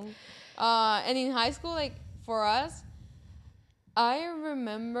know. No. And in high school, like for us, I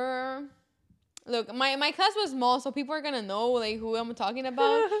remember, look, my class was small, so people are gonna know like who I'm talking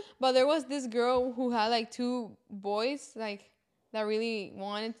about. But there was this girl who had like 2 boys like that really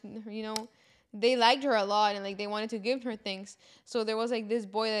wanted, they liked her a lot and like they wanted to give her things. So there was like this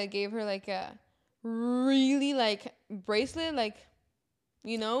boy that gave her like a really like bracelet, like,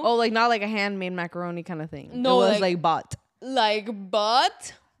 Oh, like not like a handmade macaroni kind of thing. No, it was like bought. Like but.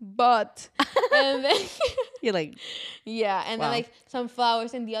 And then you're like, yeah, and then like some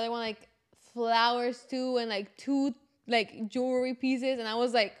flowers and the other one like flowers too and like 2 like jewelry pieces and I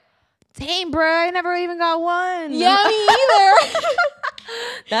was like, dang, bro, I never even got one. Yeah, me either.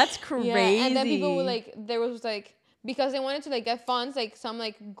 That's crazy. Yeah, and then people would like, there was like, because they wanted to like get funds, like some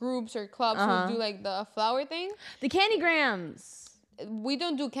like groups or clubs would do like the flower thing. The candygrams. We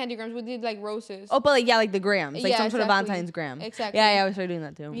don't do candygrams. We did like roses. Oh, but like the grams, like some sort of Valentine's gram. Exactly. Yeah, we started doing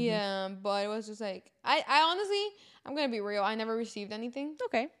that too. Yeah, but it was just like I honestly, I'm gonna be real. I never received anything.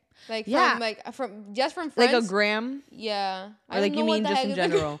 Okay. Like from friends. Like a gram. Yeah. Or like you mean just in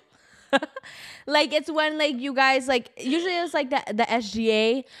general. Like it's when like you guys like usually it's like the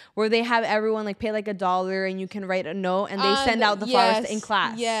SGA where they have everyone like pay like $1 and you can write a note and they send out the flowers in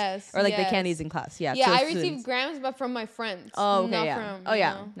class. Yes. Or like the candies in class. Yeah. Yeah, I received grams but from my friends. Oh, okay. Not from, No.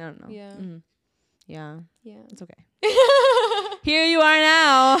 Yeah. Mm-hmm. Yeah. Yeah. It's okay. Here you are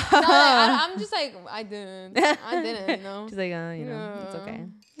now. No, like, I'm just like I didn't. Just like it's okay.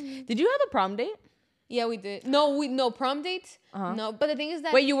 Did you have a prom date? Yeah, we did. No prom dates. No, but the thing is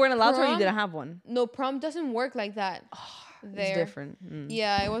that wait, you weren't allowed to or you didn't have one? No, prom doesn't work like that. It's different.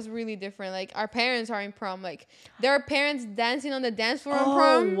 Yeah, it was really different. Like our parents are in prom. Like there are parents dancing on the dance floor in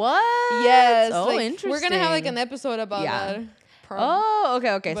prom. What? Yes. Oh, like, interesting. We're gonna have like an episode about that. Prom. Oh,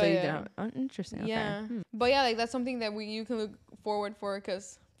 okay. But so you didn't have. Interesting. Yeah. Okay. But yeah, like that's something that you can look forward for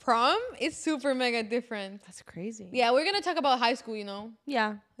because prom is super mega different. That's crazy. Yeah, we're gonna talk about high school.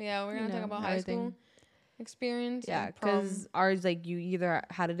 Yeah. Yeah, we're gonna talk about high school experience. Yeah, because ours like you either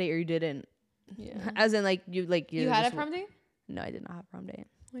had a date or you didn't. Yeah. As in like you had a prom date? No, I did not have a prom date.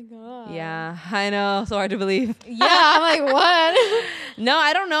 Oh my god. Yeah, I know. So hard to believe. Yeah, I'm like, what? No,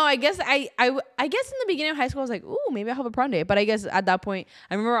 I don't know. I guess I guess in the beginning of high school I was like, ooh, maybe I'll have a prom date. But I guess at that point,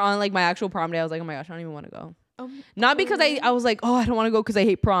 I remember on like my actual prom day, I was like, oh my gosh, I don't even want to go. Not because I was like, oh, I don't want to go because I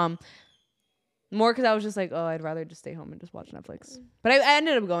hate prom. More because I was just like, oh, I'd rather just stay home and just watch Netflix. But I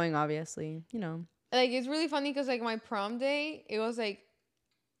ended up going, obviously, Like, it's really funny because, like, my prom day, it was, like,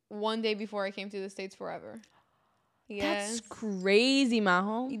 one day before I came to the States forever. Yes. That's crazy,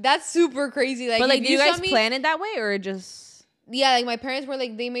 Majo. That's super crazy. Like, but like, do you guys plan it that way or just? Yeah, like my parents were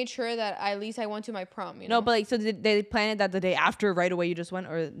like, they made sure that at least I went to my prom. You know? No, but like, so did they plan it that the day after right away you just went,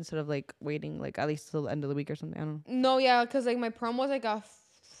 or instead of like waiting like at least till the end of the week or something? I don't know. No, yeah, because like my prom was like a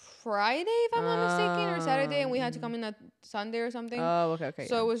Friday, if I'm not mistaken, or Saturday, and we had to come in a Sunday or something. Oh, okay.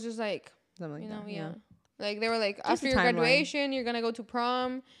 So it was just like, something like that, yeah. Like they were like, just after your graduation, you're gonna go to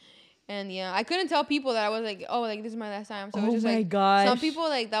prom. And yeah, I couldn't tell people that I was like, oh, like this is my last time. So it was just like, gosh. Some people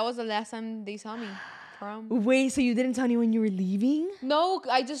like that was the last time they saw me. Prom. Wait, so you didn't tell anyone you were leaving? No,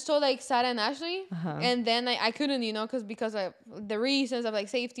 I just told like Sarah and Ashley, and then I couldn't, you know, because of the reasons of like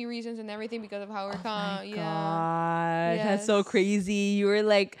safety reasons and everything because of how we're gosh, yes. That's so crazy. You were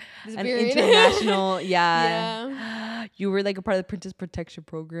like an international, yeah. You were like a part of the Princess Protection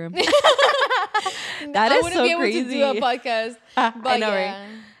Program. That is so crazy. I wouldn't be able to do a podcast, but I know, right?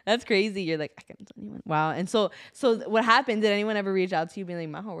 That's crazy. You're like, I can't tell anyone. Wow. And so what happened? Did anyone ever reach out to you being like,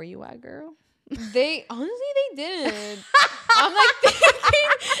 Majo, where you at, girl? They didn't. I'm like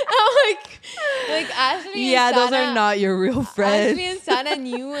Ashley. Yeah, and Sana, those are not your real friends. Ashley and Sana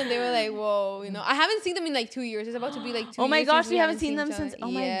knew, and they were like, "Whoa, you know." I haven't seen them in like 2 years. It's about to be like 2 years. Oh my gosh, you haven't seen them since.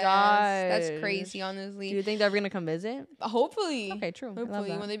 Oh my gosh, that's crazy. Honestly, do you think they're ever gonna come visit? Hopefully. Okay, true.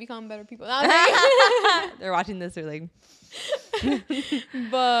 Hopefully, when they become better people. They're watching this. They're like.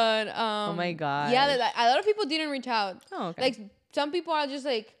 But oh my god. Yeah, a lot of people didn't reach out. Oh, okay. Like some people are just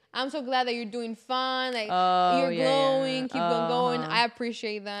like, I'm so glad that you're doing fun. Like, you're glowing. Keep on going. I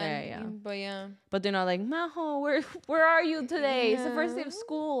appreciate that. Yeah. But yeah. But they're not like, Majo, where are you today? It's the first day of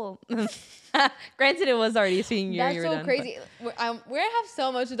school. Granted, it was already senior year. That's so done, crazy. We're gonna have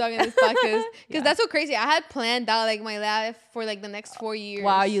so much to talk in this podcast. Because that's so crazy. I had planned out like my life for like the next 4 years.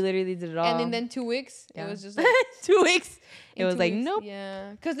 Wow, you literally did it all. And then 2 weeks, it was just like. 2 weeks. It was like, nope.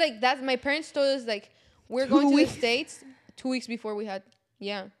 Yeah. Because like that's, my parents told us like, we're going to the States 2 weeks before we had,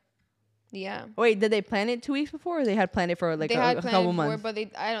 Yeah. Wait, did they plan it 2 weeks before, or they had planned it for like a couple months? But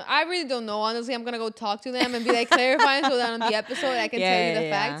I really don't know. Honestly, I'm gonna go talk to them and be like clarifying so that on the episode I can tell you the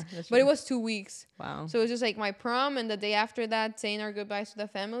facts. But it was 2 weeks. Wow. So it was just like my prom and the day after that, saying our goodbyes to the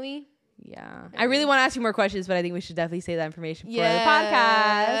family. Yeah. I really want to ask you more questions, but I think we should definitely save that information for the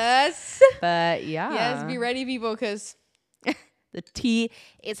podcast. Yes. But yeah. Yes, be ready, people, because the tea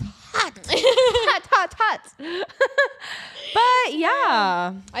is hot. hot. But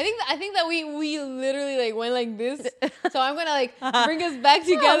yeah. I think that we literally like went like this. So I'm gonna like bring us back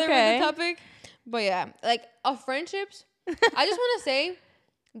together with the topic. But yeah, like of friendships, I just wanna say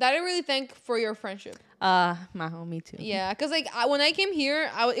that I really thank for your friendship. Majo, me too. Yeah, because like when I came here,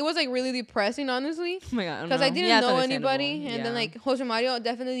 it was like really depressing, honestly. Oh my god. Because I didn't know anybody, and then like Jose Mario,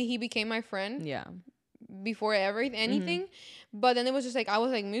 definitely he became my friend. Yeah. Before anything. But then it was just like I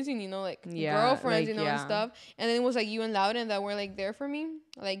was like missing, you know, like girlfriends, you know, and stuff. And then it was like you and Loudon that were like there for me.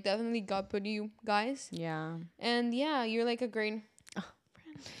 Like definitely God put you guys. Yeah. And yeah, you're like a great friend.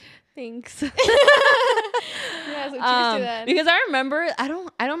 Thanks. Yeah, so cheers to that. Because I remember, I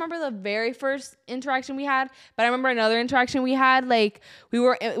don't remember the very first interaction we had, but I remember another interaction we had. Like we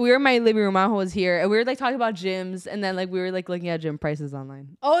were in my living room. Majo was here, and we were like talking about gyms, and then like we were like looking at gym prices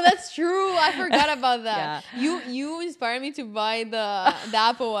online. Oh, that's true. I forgot about that. Yeah. You inspired me to buy the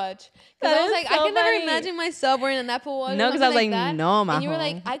Apple Watch. Because I was like, so I can never imagine myself wearing an Apple Watch. No, because I was like, no, Majo. And you were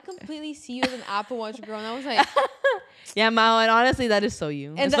like, I completely see you as an Apple Watch girl. And I was like, yeah, Majo. And honestly, that is so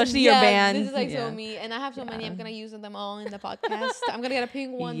you. And especially your band. This is like so me. And I have so many. I'm going to use them all in the podcast. I'm going to get a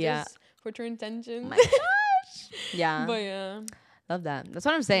pink one just for true intention. Oh my gosh. Yeah. But yeah. Love that. That's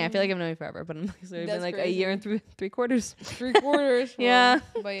what I'm saying. I feel like I've known you forever, but I'm like, so it's been like crazy. A year and three quarters. 3/4. Yeah.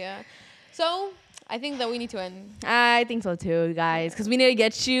 But yeah. So I think that we need to end. I think so too, guys. Because we need to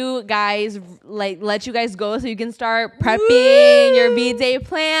get you guys, like, let you guys go so you can start prepping your B-Day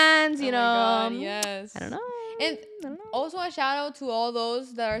plans, you know. God, yes. I don't know. And also a shout out to all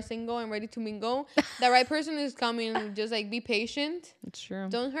those that are single and ready to mingle. The right person is coming. Just like be patient. It's true.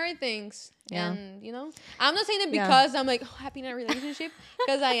 Don't hurt things. Yeah. And you know, I'm not saying it because I'm like happy in a relationship,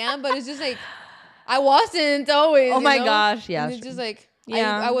 because I am, but it's just like I wasn't always. Oh my gosh, yeah. And it's just like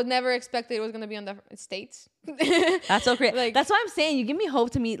I would never expect that it was gonna be on the States. That's so crazy. Like, that's why I'm saying you give me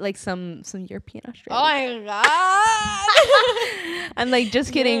hope to meet like some European Australians. Oh my god. I'm like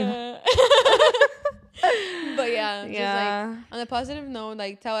just kidding. Yeah. But yeah, just like on a positive note,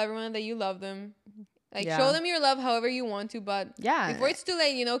 like tell everyone that you love them. Like show them your love however you want to, but before it's too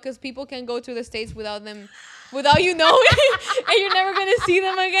late, you know, because people can go to the States without you knowing, and you're never gonna see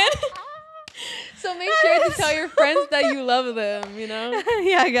them again. So make sure to tell your friends that you love them, you know?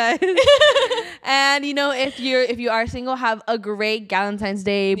 Yeah, guys. And you know, if you are single, have a great Valentine's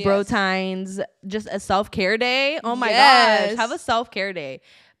Day, Brotines, just a self-care day. Oh my gosh. Have a self-care day.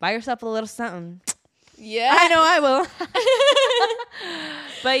 Buy yourself a little something. Yeah. I know I will.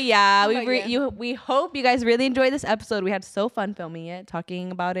 But yeah, we hope you guys really enjoyed this episode. We had so fun filming it,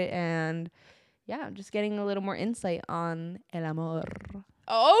 talking about it, and yeah, just getting a little more insight on el amor.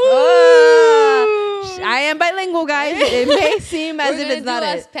 I am bilingual, guys. It may seem as if it's not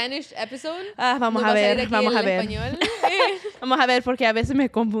a Spanish episode. Vamos a ver. Vamos a ver porque a veces me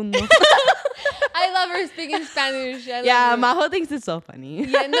confundo. I love her speaking Spanish. Majo thinks it's so funny.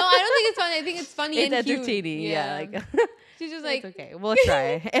 Yeah, no, I don't think it's funny. I think it's funny and entertaining. Cute. Yeah, like she's just like, it's okay. We'll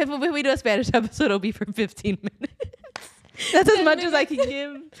try. If we do a Spanish episode, it'll be for 15 minutes. That's as much as I can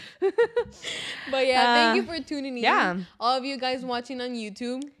give. But yeah, thank you for tuning in. Yeah, all of you guys watching on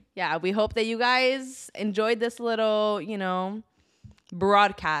YouTube. Yeah, we hope that you guys enjoyed this little, you know,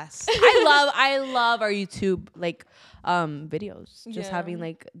 broadcast. I love our YouTube like videos. Just having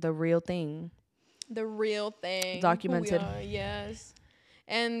like the real thing. The real thing. Documented. Yes.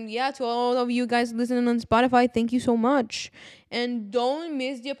 And yeah, to all of you guys listening on Spotify, thank you so much. And don't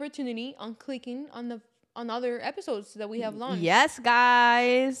miss the opportunity on clicking on other episodes that we have launched. Yes,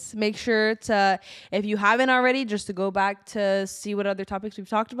 guys. Make sure to, if you haven't already, just to go back to see what other topics we've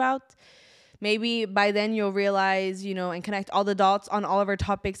talked about. Maybe by then you'll realize, you know, and connect all the dots on all of our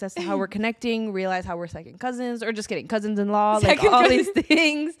topics as to how we're connecting, realize how we're second cousins, or just kidding, cousins-in-law, like all these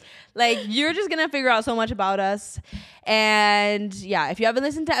things. Like, you're just going to figure out so much about us. And yeah, if you haven't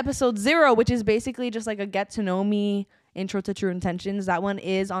listened to episode 0, which is basically just like a get to know me intro to True Intentions, that one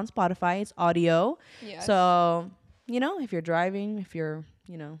is on Spotify. It's audio. Yes. So, you know, if you're driving, if you're,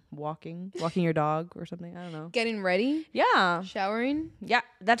 you know, walking your dog or something, I don't know, getting ready, showering,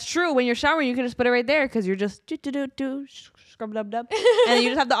 that's true. When you're showering, you can just put it right there because you're just scrub dub dub, and you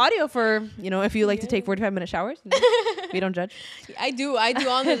just have the audio for, you know, if you like to take 45-minute showers. You know, we don't judge. I do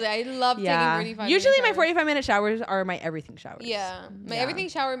honestly. I love taking 45 usually minute my 45-minute showers are my everything showers. My everything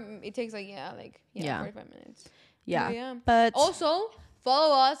shower, it takes like 45 minutes. But also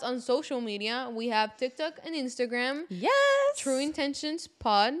follow us on social media. We have TikTok and Instagram. Yes. True Intentions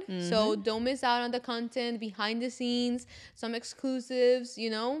Pod. Mm-hmm. So don't miss out on the content, behind the scenes, some exclusives,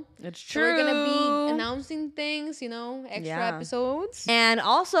 you know. It's true. So we're going to be announcing things, you know, extra episodes. And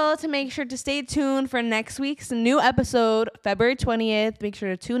also to make sure to stay tuned for next week's new episode, February 20th. Make sure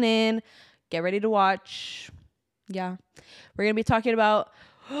to tune in. Get ready to watch. Yeah. We're going to be talking about...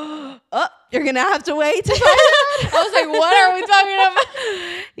 you're gonna have to wait to find out. I was like, what are we talking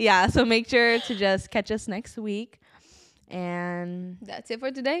about? Yeah, so make sure to just catch us next week. And that's it for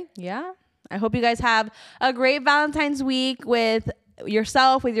today. Yeah, I hope you guys have a great Valentine's week with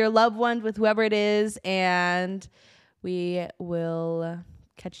yourself, with your loved ones, with whoever it is, and we will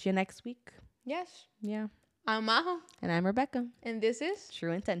catch you next week. Yes. Yeah. I'm Majo. And I'm Rebecca. And this is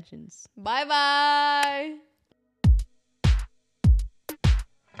True Intentions. Bye-bye.